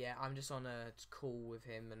 yeah, I'm just on a call with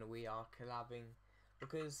him, and we are collabing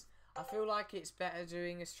because I feel like it's better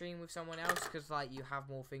doing a stream with someone else because like you have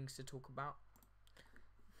more things to talk about.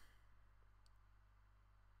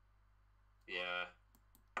 Yeah.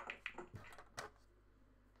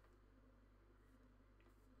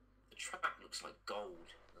 The track looks like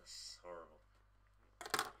gold. That's horrible.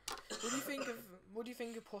 What do you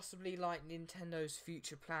think of possibly like Nintendo's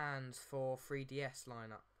future plans for 3DS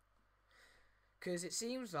lineup? Because it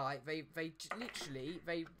seems like they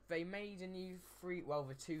made a new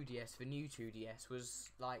the 2DS, the new 2DS was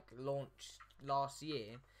like launched last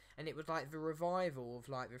year, and it was like the revival of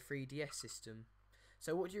like the 3DS system.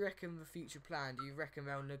 So what do you reckon the future plan? Do you reckon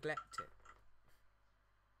they'll neglect it?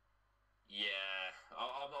 Yeah,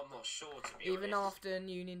 I'm not sure, to be Even honest. after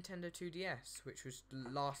new Nintendo 2DS, which was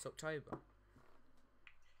last October.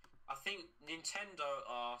 I think Nintendo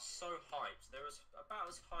are so hyped. They're about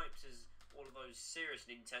as hyped as all of those serious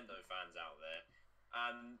Nintendo fans out there,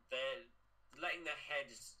 and they're letting their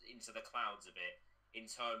heads into the clouds a bit in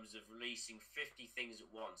terms of releasing 50 things at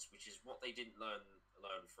once, which is what they didn't learn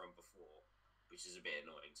from before, which is a bit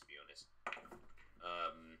annoying, to be honest.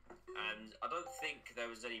 And I don't think there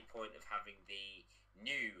was any point of having the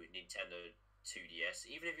new Nintendo 2DS,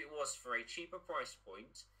 even if it was for a cheaper price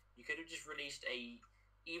point. You could have just released a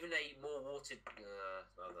even a more watered. No,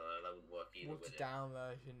 that wouldn't work either. Watered down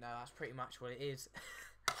version. No, that's pretty much what it is.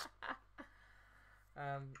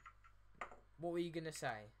 What were you gonna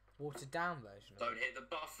say? Watered down version. Don't hit the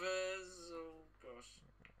buffers. Oh gosh.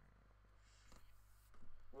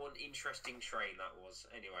 One interesting train that was.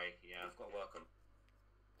 Anyway, yeah, I've got to work on.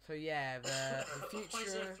 So yeah, the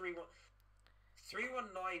future.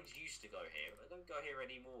 319s used to go here, but they don't go here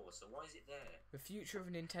anymore. So why is it there? The future of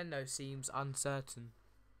Nintendo seems uncertain.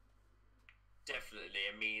 Definitely.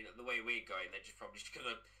 I mean, the way we're going, they're probably just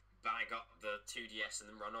gonna bag up the 2DS and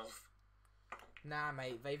then run off. Nah,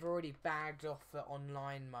 mate, they've already bagged off the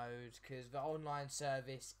online mode because the online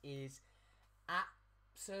service is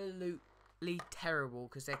absolutely terrible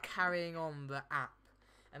because they're carrying on the app,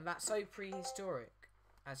 and that's so prehistoric,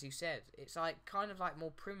 as you said. It's like kind of like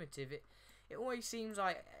more primitive. It always seems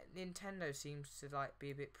like Nintendo seems to like be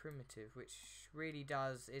a bit primitive, which really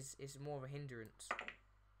is more of a hindrance.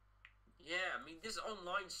 Yeah, I mean, this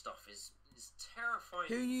online stuff is terrifying.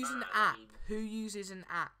 Who uses an app? Who uses an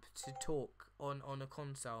app to talk on a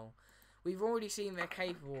console? We've already seen they're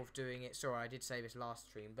capable of doing it. Sorry, I did say this last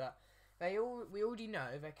stream, but we already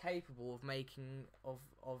know they're capable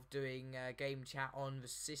of doing game chat on the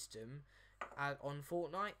system on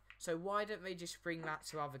Fortnite. So why don't they just bring that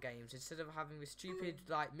to other games instead of having the stupid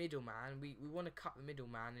like middleman? We want to cut the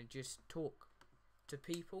middleman and just talk to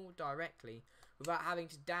people directly without having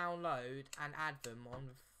to download and add them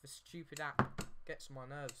on the stupid app. Gets on my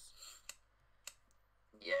nerves.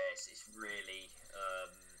 Yes, it's really.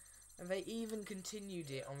 And they even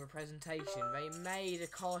continued it on the presentation. They made a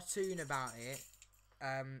cartoon about it,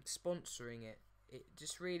 sponsoring it. It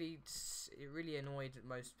really annoyed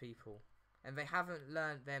most people, and they haven't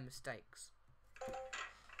learned their mistakes.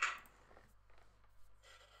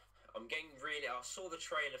 I'm getting really. I saw the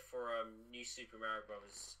trailer for New Super Mario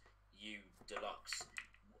Bros. U Deluxe.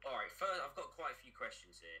 All right, first I've got quite a few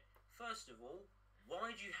questions here. First of all,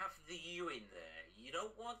 why do you have the U in there? You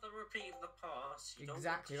don't want the repeat of the past.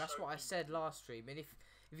 Exactly, that's what I said last stream. And if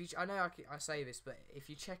you, I know I say this, but if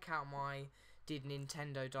you check out my "Did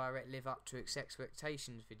Nintendo Direct live up to its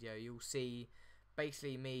expectations" video, you'll see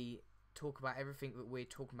basically me talk about everything that we're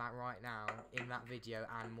talking about right now in that video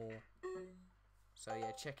and more. So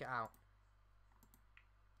yeah, check it out.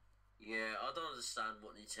 Yeah, I don't understand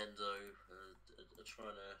what Nintendo are trying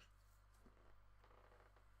to.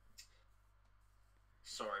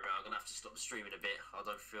 Sorry, man. I'm gonna have to stop streaming a bit. I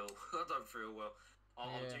don't feel well.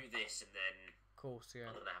 I'll do this and then. Of course, yeah.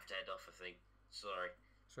 I'm gonna have to head off. I think. Sorry.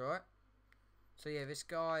 It's alright. So yeah, this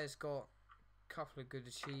guy has got a couple of good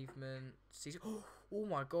achievements. Oh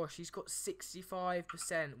my gosh, he's got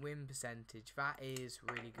 65% win percentage. That is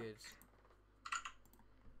really good.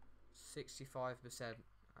 65%,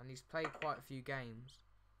 and he's played quite a few games.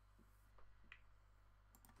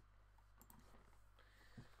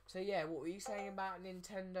 So yeah, what were you saying about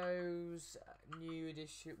Nintendo's new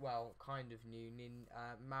edition? Well, kind of new.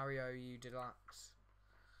 Mario U Deluxe,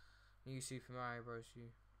 New Super Mario Bros.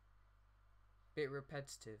 U. Bit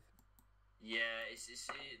repetitive. Yeah,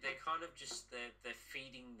 they're kind of just they're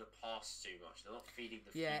feeding the past too much. They're not feeding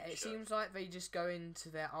the future. Yeah, it seems like they just go into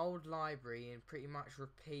their old library and pretty much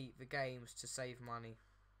repeat the games to save money.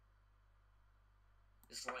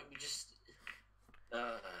 It's like we just.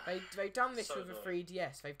 They've done this so with the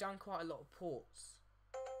 3DS. They've done quite a lot of ports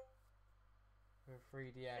with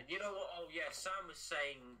 3DS. And you know what? Oh yeah, Sam was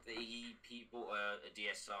saying that he bought a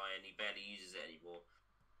DSi and he barely uses it anymore.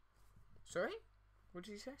 Sorry, what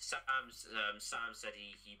did you say? Sam said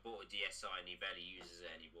he bought a DSi and he barely uses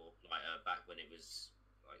it anymore. Like back when it was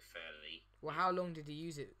like fairly. Well, how long did he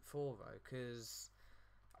use it for though? Because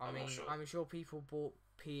I'm not sure. I'm sure people bought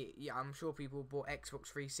I'm sure people bought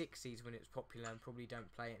Xbox 360s when it was popular and probably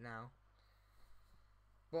don't play it now.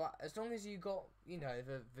 But as long as you got, you know,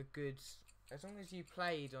 the goods, as long as you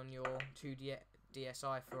played on your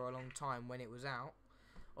 2DSi for a long time when it was out,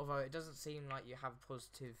 although it doesn't seem like you have a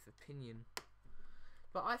positive opinion.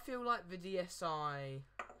 But I feel like the DSi,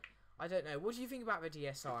 I don't know, what do you think about the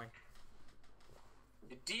DSi?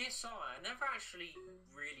 The DSi, I never actually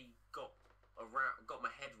really got my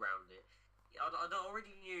head around it. I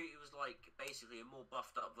already knew it was like basically a more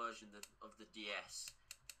buffed up version of the DS.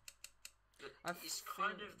 But it's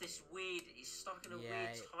kind of this weird. It's stuck in a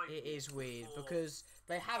weird time. It is weird because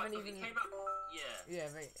they haven't even. Yeah,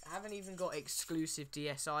 they haven't even got exclusive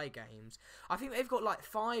DSi games. I think they've got like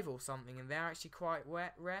 5 or something, and they're actually quite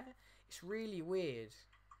rare. It's really weird.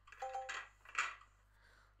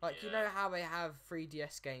 Like, you know how they have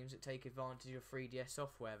 3DS games that take advantage of 3DS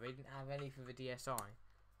software? They didn't have any for the DSi.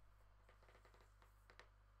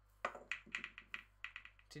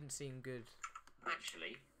 Didn't seem good.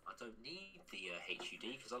 Actually, I don't need the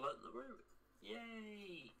HUD because I learnt the route.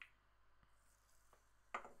 Yay!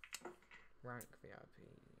 Rank VIP.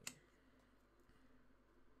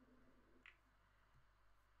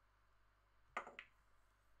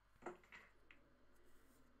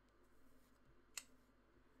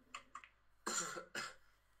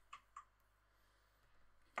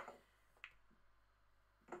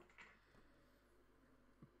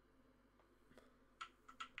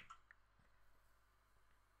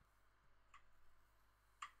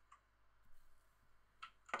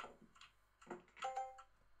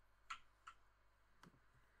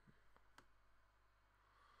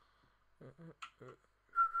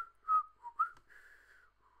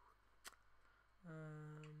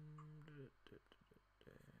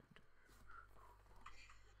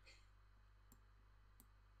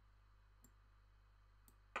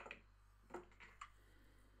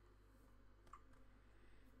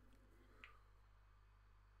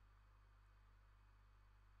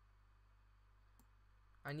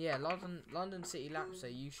 And yeah, London City Lapser,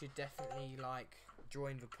 you should definitely like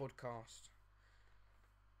join the podcast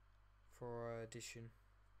for audition.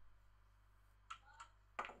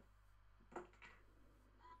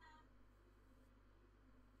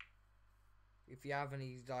 If you have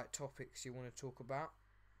any like topics you want to talk about.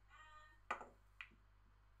 Are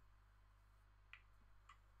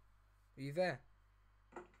you there?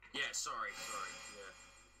 Yeah, sorry, yeah.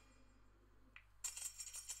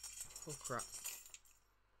 Oh crap.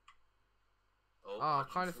 Oh, I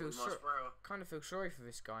kind of feel sorry for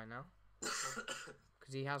this guy now.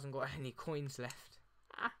 Because he hasn't got any coins left.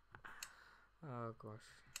 Oh gosh.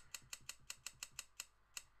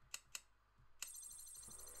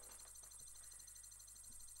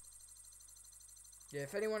 Yeah,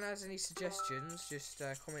 if anyone has any suggestions, just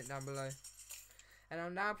comment down below. And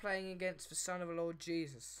I'm now playing against the Son of the Lord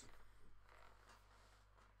Jesus.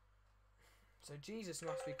 So Jesus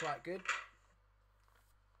must be quite good.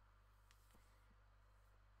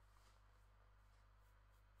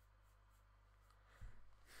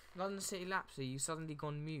 London City Lapser, you suddenly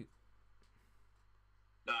gone mute.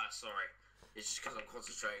 Nah, sorry. It's just because I'm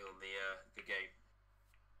concentrating on the game.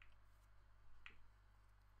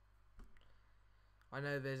 I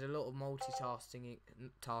know there's a lot of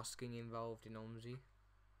tasking involved in OMSI.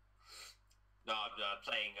 No, I'm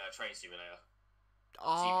playing Train Simulator.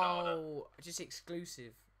 Oh, just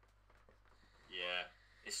exclusive. Yeah,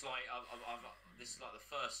 it's like this is like the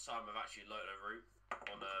first time I've actually learned a route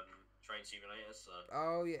on Train Simulator. So.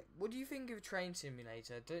 Oh yeah, what do you think of Train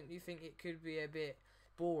Simulator? Don't you think it could be a bit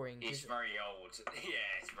boring? It's very old.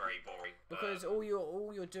 Yeah, it's very boring. Because all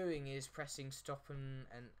you're doing is pressing stop and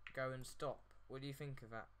go and stop. What do you think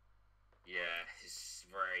of that? Yeah, it's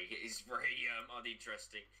very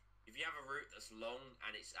uninteresting. If you have a route that's long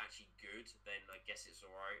and it's actually good, then I guess it's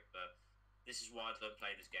alright. But this is why I don't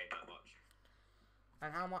play this game that much.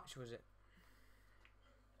 And how much was it?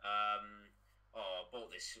 I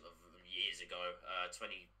bought this years ago,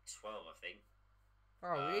 2012, I think.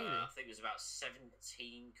 Oh, really? I think it was about 17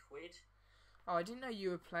 quid. Oh, I didn't know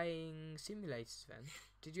you were playing simulators then.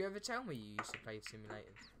 Did you ever tell me you used to play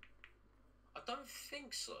simulators? I don't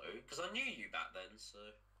think so, because I knew you back then, so...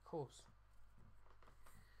 Of course.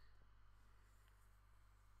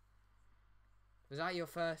 Was that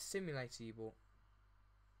your first simulator you bought?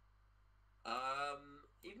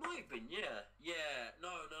 It might have been, yeah. Yeah,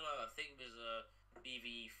 no, I think it was a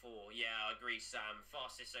BVE4. Yeah, I agree, Sam.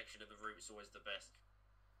 Fastest section of the route is always the best.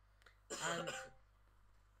 And...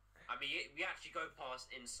 I mean, we actually go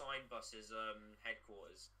past Inside Bus's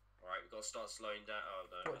headquarters. Alright, we've got to start slowing down.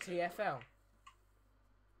 Oh, no. What, TFL?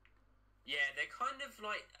 Yeah, they're kind of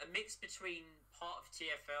like a mix between part of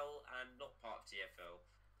TFL and not part of TFL.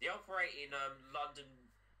 They operate in London,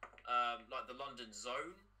 like the London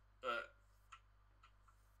zone, but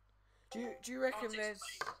do you reckon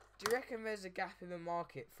there's a gap in the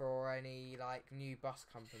market for any like new bus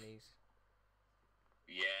companies?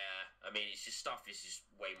 Yeah, I mean it's just stuff is just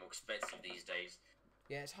way more expensive these days.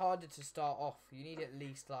 Yeah, it's harder to start off. You need at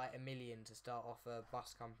least like $1 million to start off a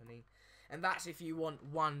bus company. And that's if you want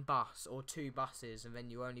one bus or two buses, and then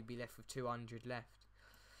you only be left with 200 left.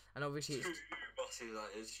 And obviously, it's... 2 buses,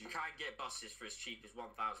 that is. You can't get buses for as cheap as £1,000,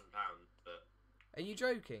 but... Are you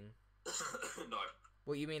joking? No.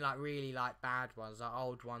 What, you mean like really like bad ones, like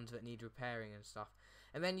old ones that need repairing and stuff?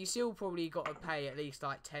 And then you still probably got to pay at least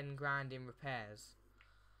like 10 grand in repairs.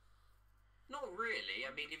 Not really.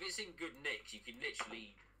 I mean, if it's in good nick, you can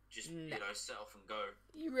literally just, you know, set off and go.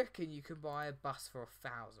 You reckon you can buy a bus for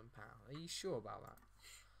 £1,000? Are you sure about that?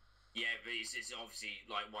 Yeah, but it's obviously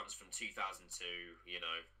like ones from 2002, you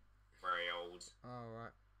know, very old. Oh,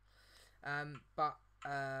 right. But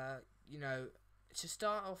you know, to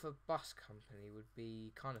start off a bus company would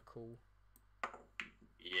be kind of cool.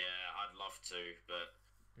 Yeah, I'd love to, but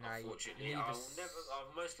No, unfortunately, you need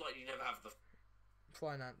I'll most likely never have the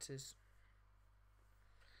finances.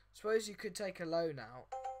 Suppose you could take a loan out,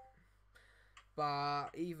 but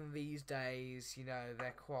even these days, you know,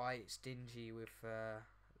 they're quite stingy with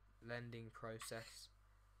lending process.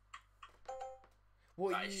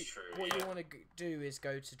 What you want to do is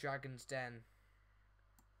go to Dragon's Den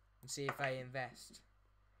and see if they invest.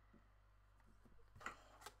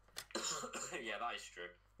 Yeah, that is true.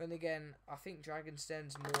 Then again, I think Dragon's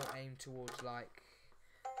Den's more aimed towards like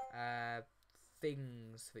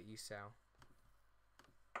things that you sell.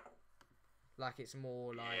 Like it's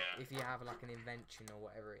more like if you have like an invention or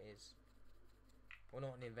whatever it is. Well,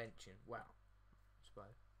 not an invention. Well, I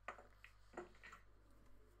suppose.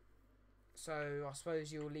 So I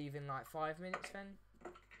suppose you'll leave in like 5 minutes then.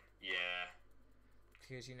 Yeah.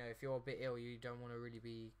 Because you know, if you're a bit ill, you don't want to really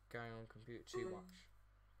be going on computer too much.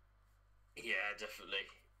 Yeah, definitely.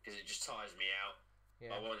 Because it just tires me out.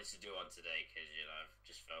 Yeah. I wanted to do one today because, you know,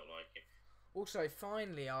 just felt like it. Also,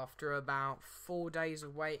 finally, after about 4 days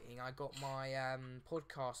of waiting, I got my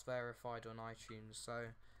podcast verified on iTunes. So,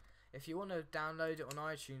 if you want to download it on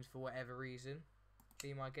iTunes for whatever reason,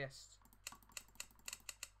 be my guest.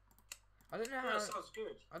 I don't know how. Sounds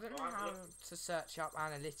good. I don't know how to search up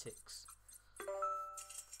analytics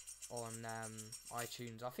on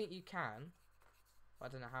iTunes. I think you can. But I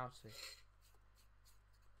don't know how to.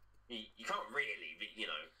 You can't really, but you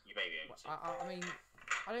know, you may be able to. I mean,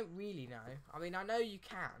 I don't really know. I mean, I know you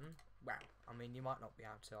can. Well, I mean, you might not be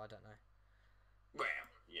able to. I don't know. Well,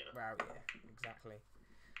 you know. Well, yeah, exactly.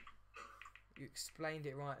 You explained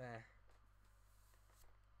it right there.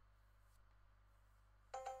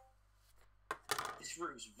 This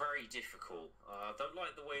route's very difficult. I don't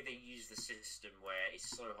like the way they use the system where it's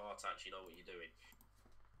so hard to actually know what you're doing.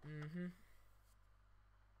 Mhm.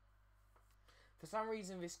 For some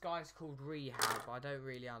reason, this guy's called Rehab. I don't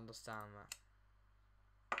really understand that.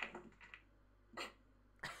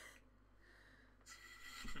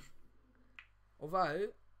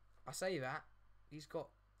 Although, I say that, he's got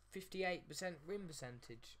 58% win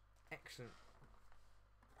percentage. Excellent.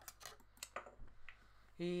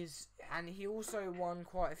 And he also won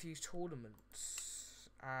quite a few tournaments.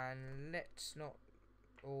 And let's not...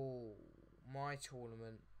 Oh, my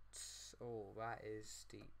tournaments. Oh, that is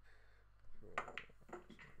steep.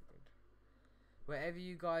 Whatever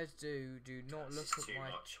you guys do not look at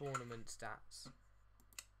my tournament stats.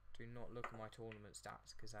 Do not look at my tournament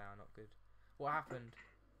stats because they are not good. What happened?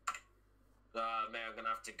 Man, I'm gonna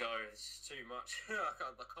have to go. This is too much. I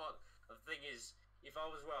can't. The thing is, if I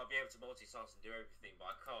was well, I'd be able to multitask and do everything, but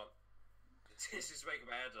I can't. This is making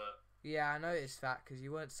my head hurt. Yeah, I noticed that because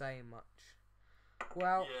you weren't saying much.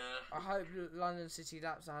 Well, yeah. I hope London City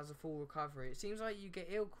Lapser has a full recovery. It seems like you get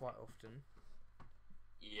ill quite often.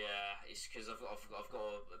 Yeah, it's because I've got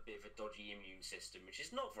a bit of a dodgy immune system, which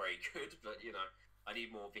is not very good. But you know, I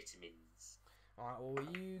need more vitamins. Alright, well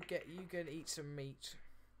you can eat some meat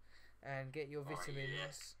and get your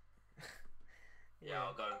vitamins. Yeah,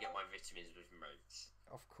 I'll go and get my vitamins with remotes.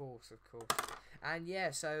 Of course. And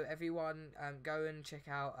yeah, so everyone, go and check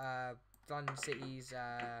out London City's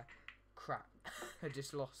crap. I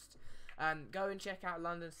just lost. Go and check out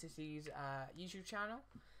London City's YouTube channel,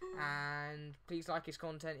 and please like his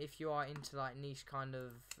content if you are into like niche kind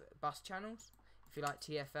of bus channels. If you like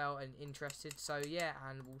TFL and interested. So yeah,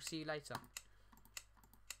 and we'll see you later.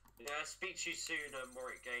 Yeah, speak to you soon,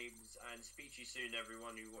 Warwick Games, and speak to you soon,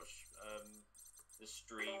 everyone who watched the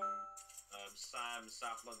stream. Sam,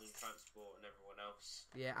 South London Transport, and everyone else.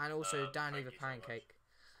 Yeah, and also Danny the Pancake.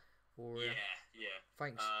 Yeah.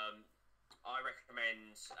 Thanks. I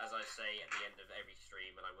recommend, as I say at the end of every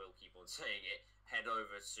stream, and I will keep on saying it, head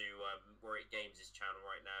over to Warwick Games' channel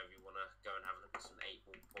right now if you want to go and have a look at some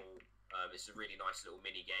 8-ball pool. It's a really nice little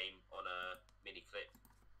mini game on a mini clip.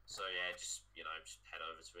 So yeah, just head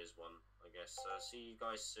over to his one, I guess. See you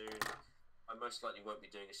guys soon. I most likely won't be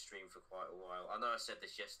doing a stream for quite a while. I know I said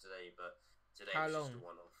this yesterday, but today was just a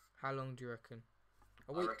one-off. How long do you reckon?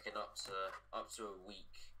 I reckon up to a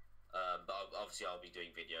week. But obviously I'll be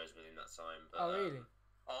doing videos within that time. But, oh really?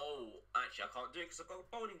 Actually I can't do it because I've got a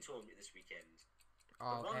bowling tournament this weekend.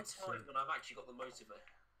 Oh, one excellent. time when I've actually got the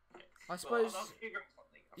motivation. Okay. I suppose I'll figure out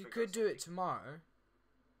something. you could do it tomorrow.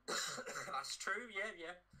 That's true.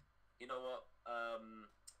 Yeah. You know what?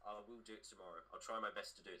 I will do it tomorrow. I'll try my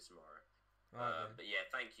best to do it tomorrow. But yeah,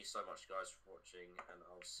 thank you so much, guys, for watching, and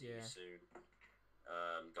I'll see you soon.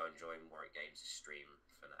 Go and join Warwick Games' stream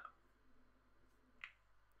for now.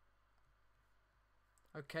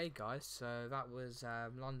 Okay, guys, so that was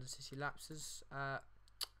London City Lapses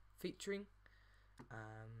featuring.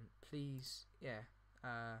 Please, yeah.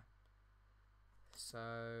 So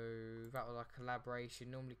that was a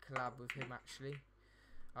collaboration. Normally collab with him actually.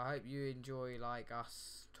 I hope you enjoy like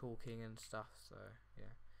us talking and stuff. So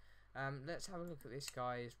yeah. Let's have a look at this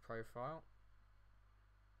guy's profile.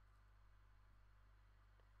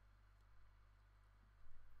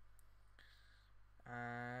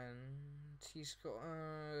 And he's got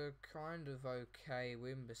a kind of okay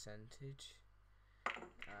win percentage.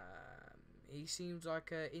 He seems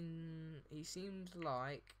like he seems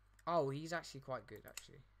like, oh, he's actually quite good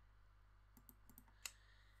actually.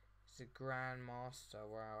 He's a grandmaster.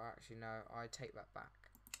 Well, actually no, I take that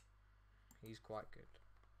back. He's quite good.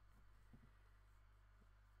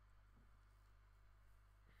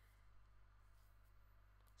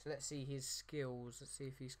 So let's see his skills. Let's see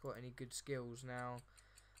if he's got any good skills now.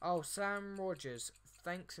 Oh, Sam Rogers,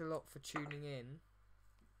 thanks a lot for tuning in.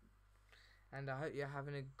 And I hope you're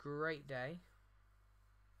having a great day.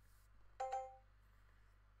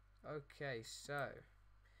 Okay, so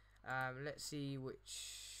let's see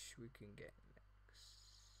which we can get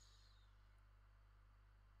next.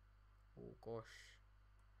 Oh gosh.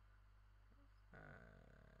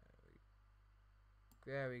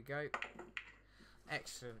 There we go.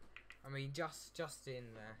 Excellent. I mean, just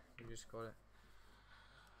in there, we just got it.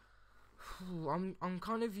 I'm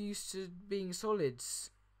kind of used to being solids,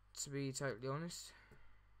 to be totally honest.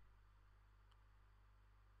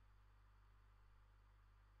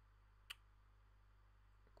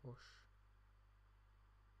 Gosh.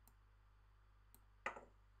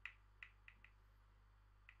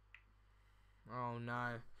 Oh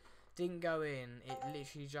no. Didn't go in. It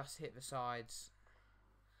literally just hit the sides.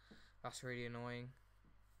 That's really annoying.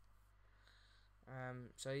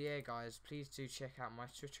 So yeah, guys, please do check out my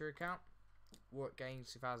Twitter account, Warwick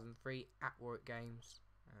Games 2003 at Warwick Games.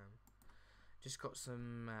 Just got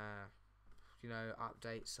some, you know,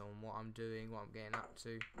 updates on what I'm doing, what I'm getting up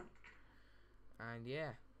to, and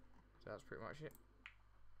yeah, so that's pretty much it.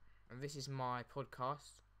 And this is my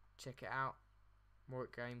podcast. Check it out,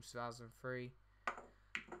 Warwick Games 2003.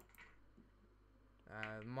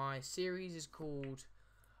 My series is called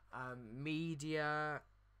Media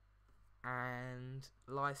and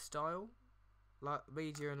Lifestyle,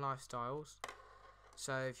 Media and Lifestyles.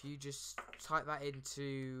 So if you just type that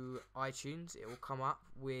into iTunes, it will come up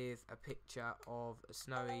with a picture of a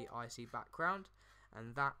snowy, icy background,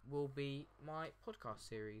 and that will be my podcast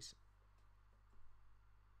series.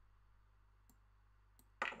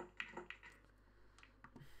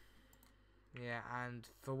 Yeah, and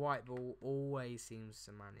the white ball always seems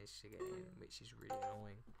to manage to get in, which is really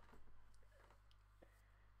annoying.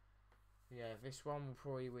 Yeah, this one will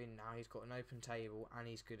probably win now. He's got an open table and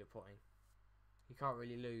he's good at potting. He can't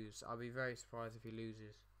really lose. I'll be very surprised if he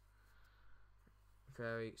loses.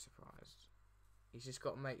 Very surprised. He's just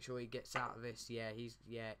got to make sure he gets out of this. Yeah,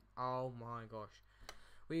 yeah. Oh my gosh.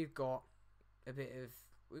 We've got a bit,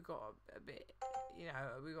 you know,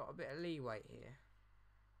 we've got a bit of leeway here.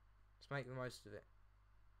 Let's make the most of it.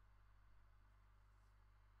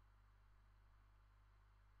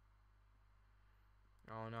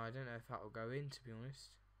 Oh no, I don't know if that will go in, to be honest.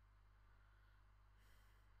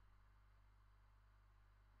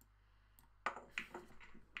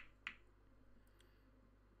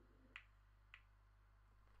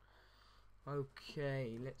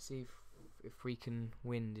 Okay, let's see if we can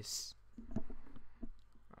win this.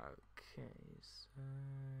 Okay, so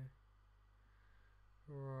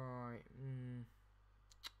right.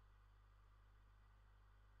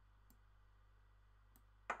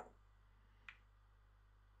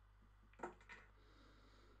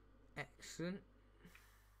 Excellent.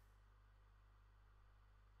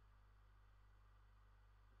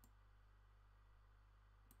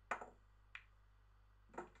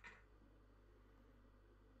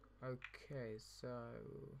 Okay, so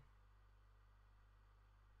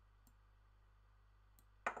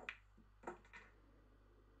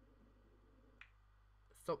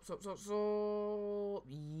stop.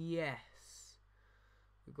 Yes,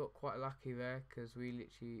 we got quite lucky there because we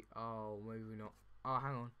literally. Oh, maybe not. Oh,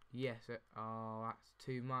 hang on. Yes. Oh, that's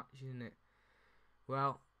too much, isn't it?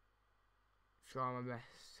 Well, try my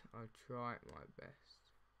best. I'll try my best.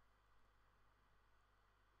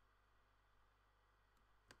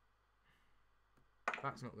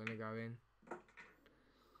 That's not going to go in.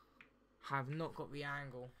 Have not got the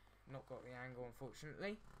angle. Not got the angle,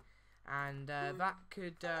 unfortunately. And that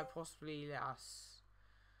could possibly let us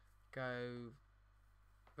go.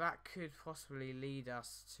 That could possibly lead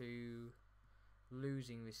us to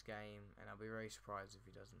losing this game, and I'll be very surprised if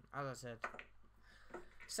he doesn't. As I said,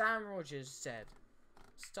 Sam Rogers said,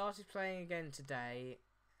 started playing again today.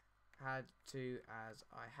 Had to, as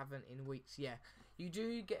I haven't in weeks. Yeah, you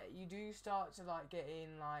do start to like get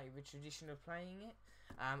in like the tradition of playing it.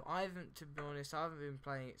 I haven't, to be honest, I haven't been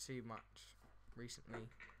playing it too much recently.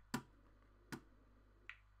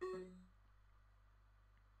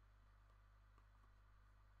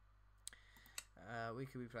 We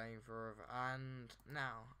could be playing forever. And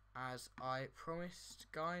now, as I promised,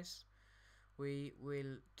 guys, we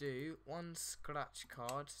will do one scratch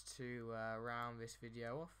card to round this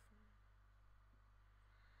video off.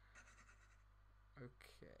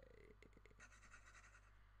 Okay.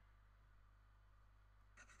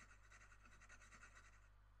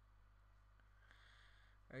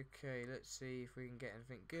 Okay, let's see if we can get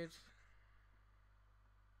anything good.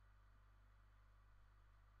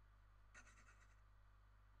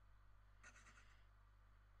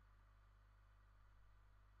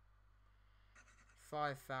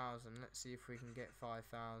 $5,000. Let's see if we can get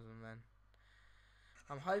 5,000 then.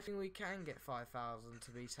 I'm hoping we can get 5,000,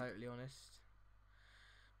 to be totally honest.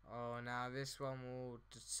 Oh, now this one will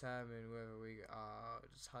determine whether we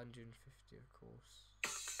it's 150, of course.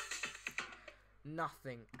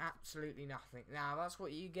 Nothing, absolutely nothing. Now that's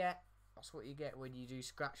what you get. That's what you get when you do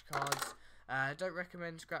scratch cards. Don't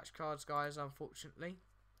recommend scratch cards, guys, unfortunately.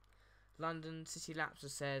 London City Lapser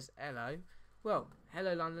says hello. Well,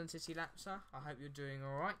 hello London City Lapser. I hope you're doing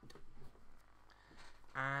alright.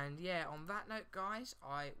 And yeah, on that note, guys,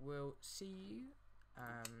 I will see you.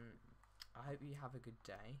 I hope you have a good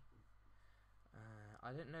day.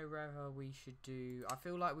 I don't know whether we should do... I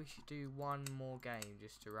feel like we should do one more game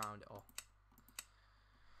just to round it off.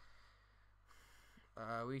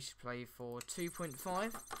 We should play for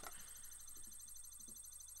 2.5.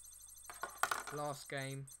 Last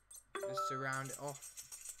game, just to round it off.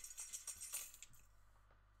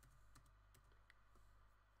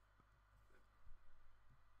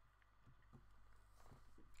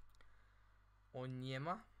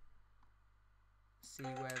 Onyema. See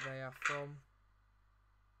where they are from.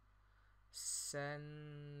 Senegal.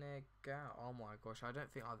 Oh my gosh, I don't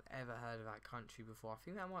think I've ever heard of that country before. I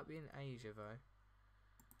think that might be in Asia though.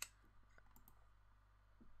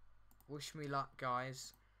 Wish me luck,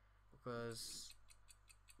 guys, because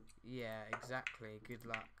yeah, exactly, good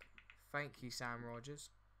luck. Thank you, Sam Rogers.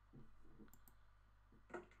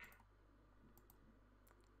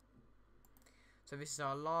 So this is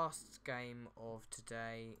our last game of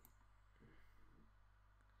today.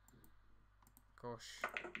 Gosh,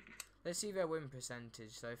 let's see their win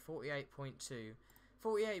percentage. So 48.2.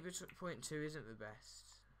 48.2 isn't the best.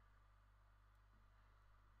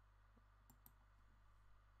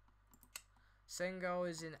 Senegal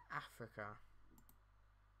is in Africa.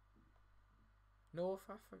 North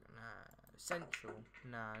Africa? Nah. Central?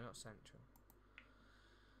 Nah, not Central.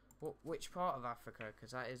 Which part of Africa?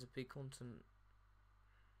 Because that is a big continent.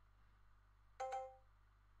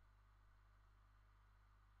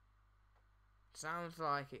 Sounds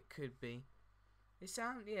like it could be. It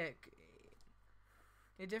sounds, yeah,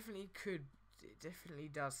 it definitely could. It definitely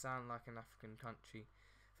does sound like an African country.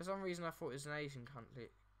 For some reason, I thought it was an Asian country.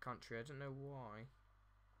 I don't know why.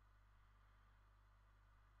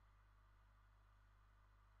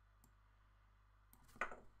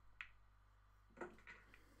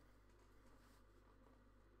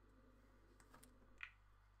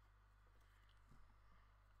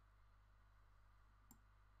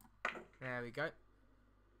 There we go.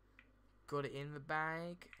 Got it in the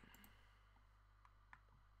bag.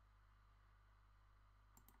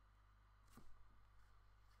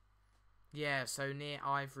 Yeah, so near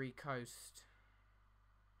Ivory Coast.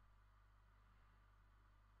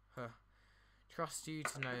 Huh. Trust you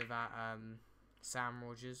to know that, Sam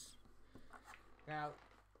Rogers. Now,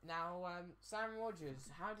 Sam Rogers,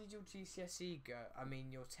 how did your GCSE go? I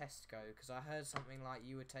mean, your test go? Because I heard something like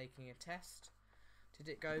you were taking a test. Did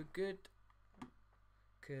it go good?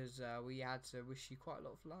 Because we had to wish you quite a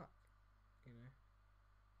lot of luck, you know.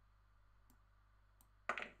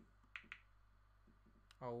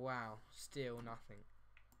 Oh wow, still nothing.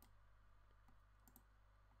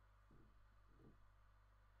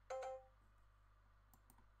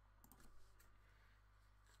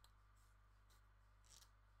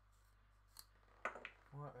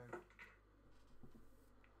 What then?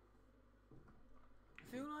 I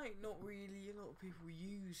feel like not really a lot of people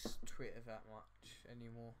use Twitter that much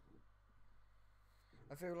anymore.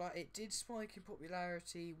 I feel like it did spike in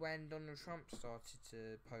popularity when Donald Trump started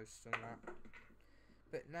to post on that.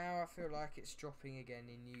 But now I feel like it's dropping again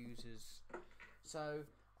in users. So,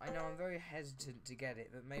 I know I'm very hesitant to get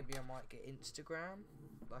it, but maybe I might get Instagram.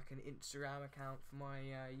 Like an Instagram account for my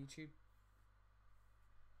YouTube.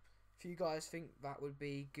 if you guys think that would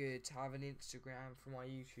be good to have an Instagram for my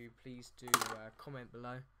YouTube, please do comment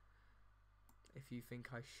below if you think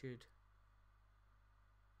I should.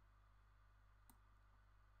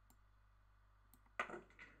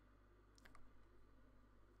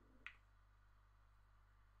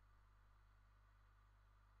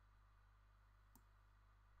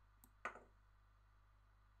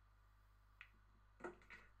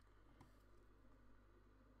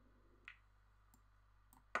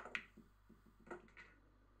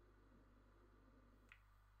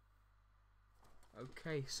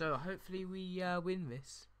 Okay, so hopefully we win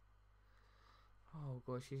this. Oh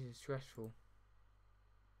gosh, this is stressful.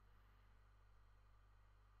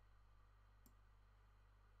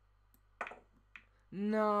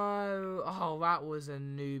 No! Oh, that was a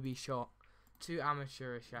newbie shot. Too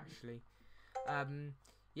amateurish, actually.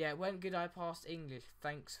 Yeah, it went good. I passed English.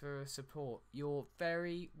 Thanks for the support. You're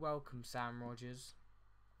very welcome, Sam Rogers.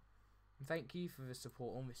 And thank you for the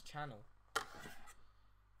support on this channel.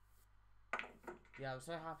 Yeah, I'm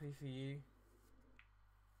so happy for you.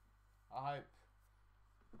 I hope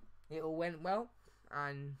it all went well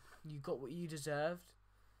and you got what you deserved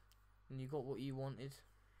and you got what you wanted.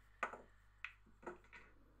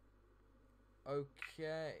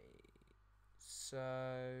 Okay, so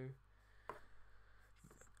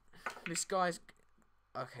this guy's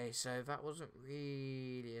okay, so that wasn't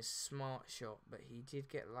really a smart shot, but he did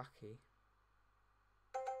get lucky.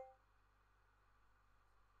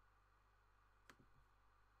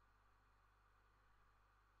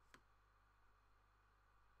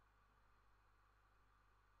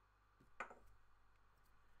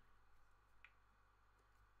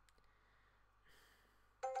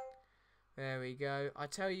 There we go. I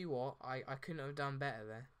tell you what, I couldn't have done better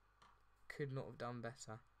there. Could not have done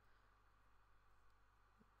better.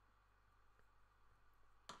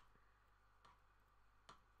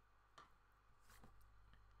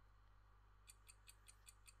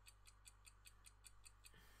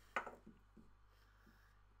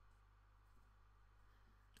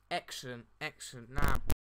 Excellent, excellent. Now,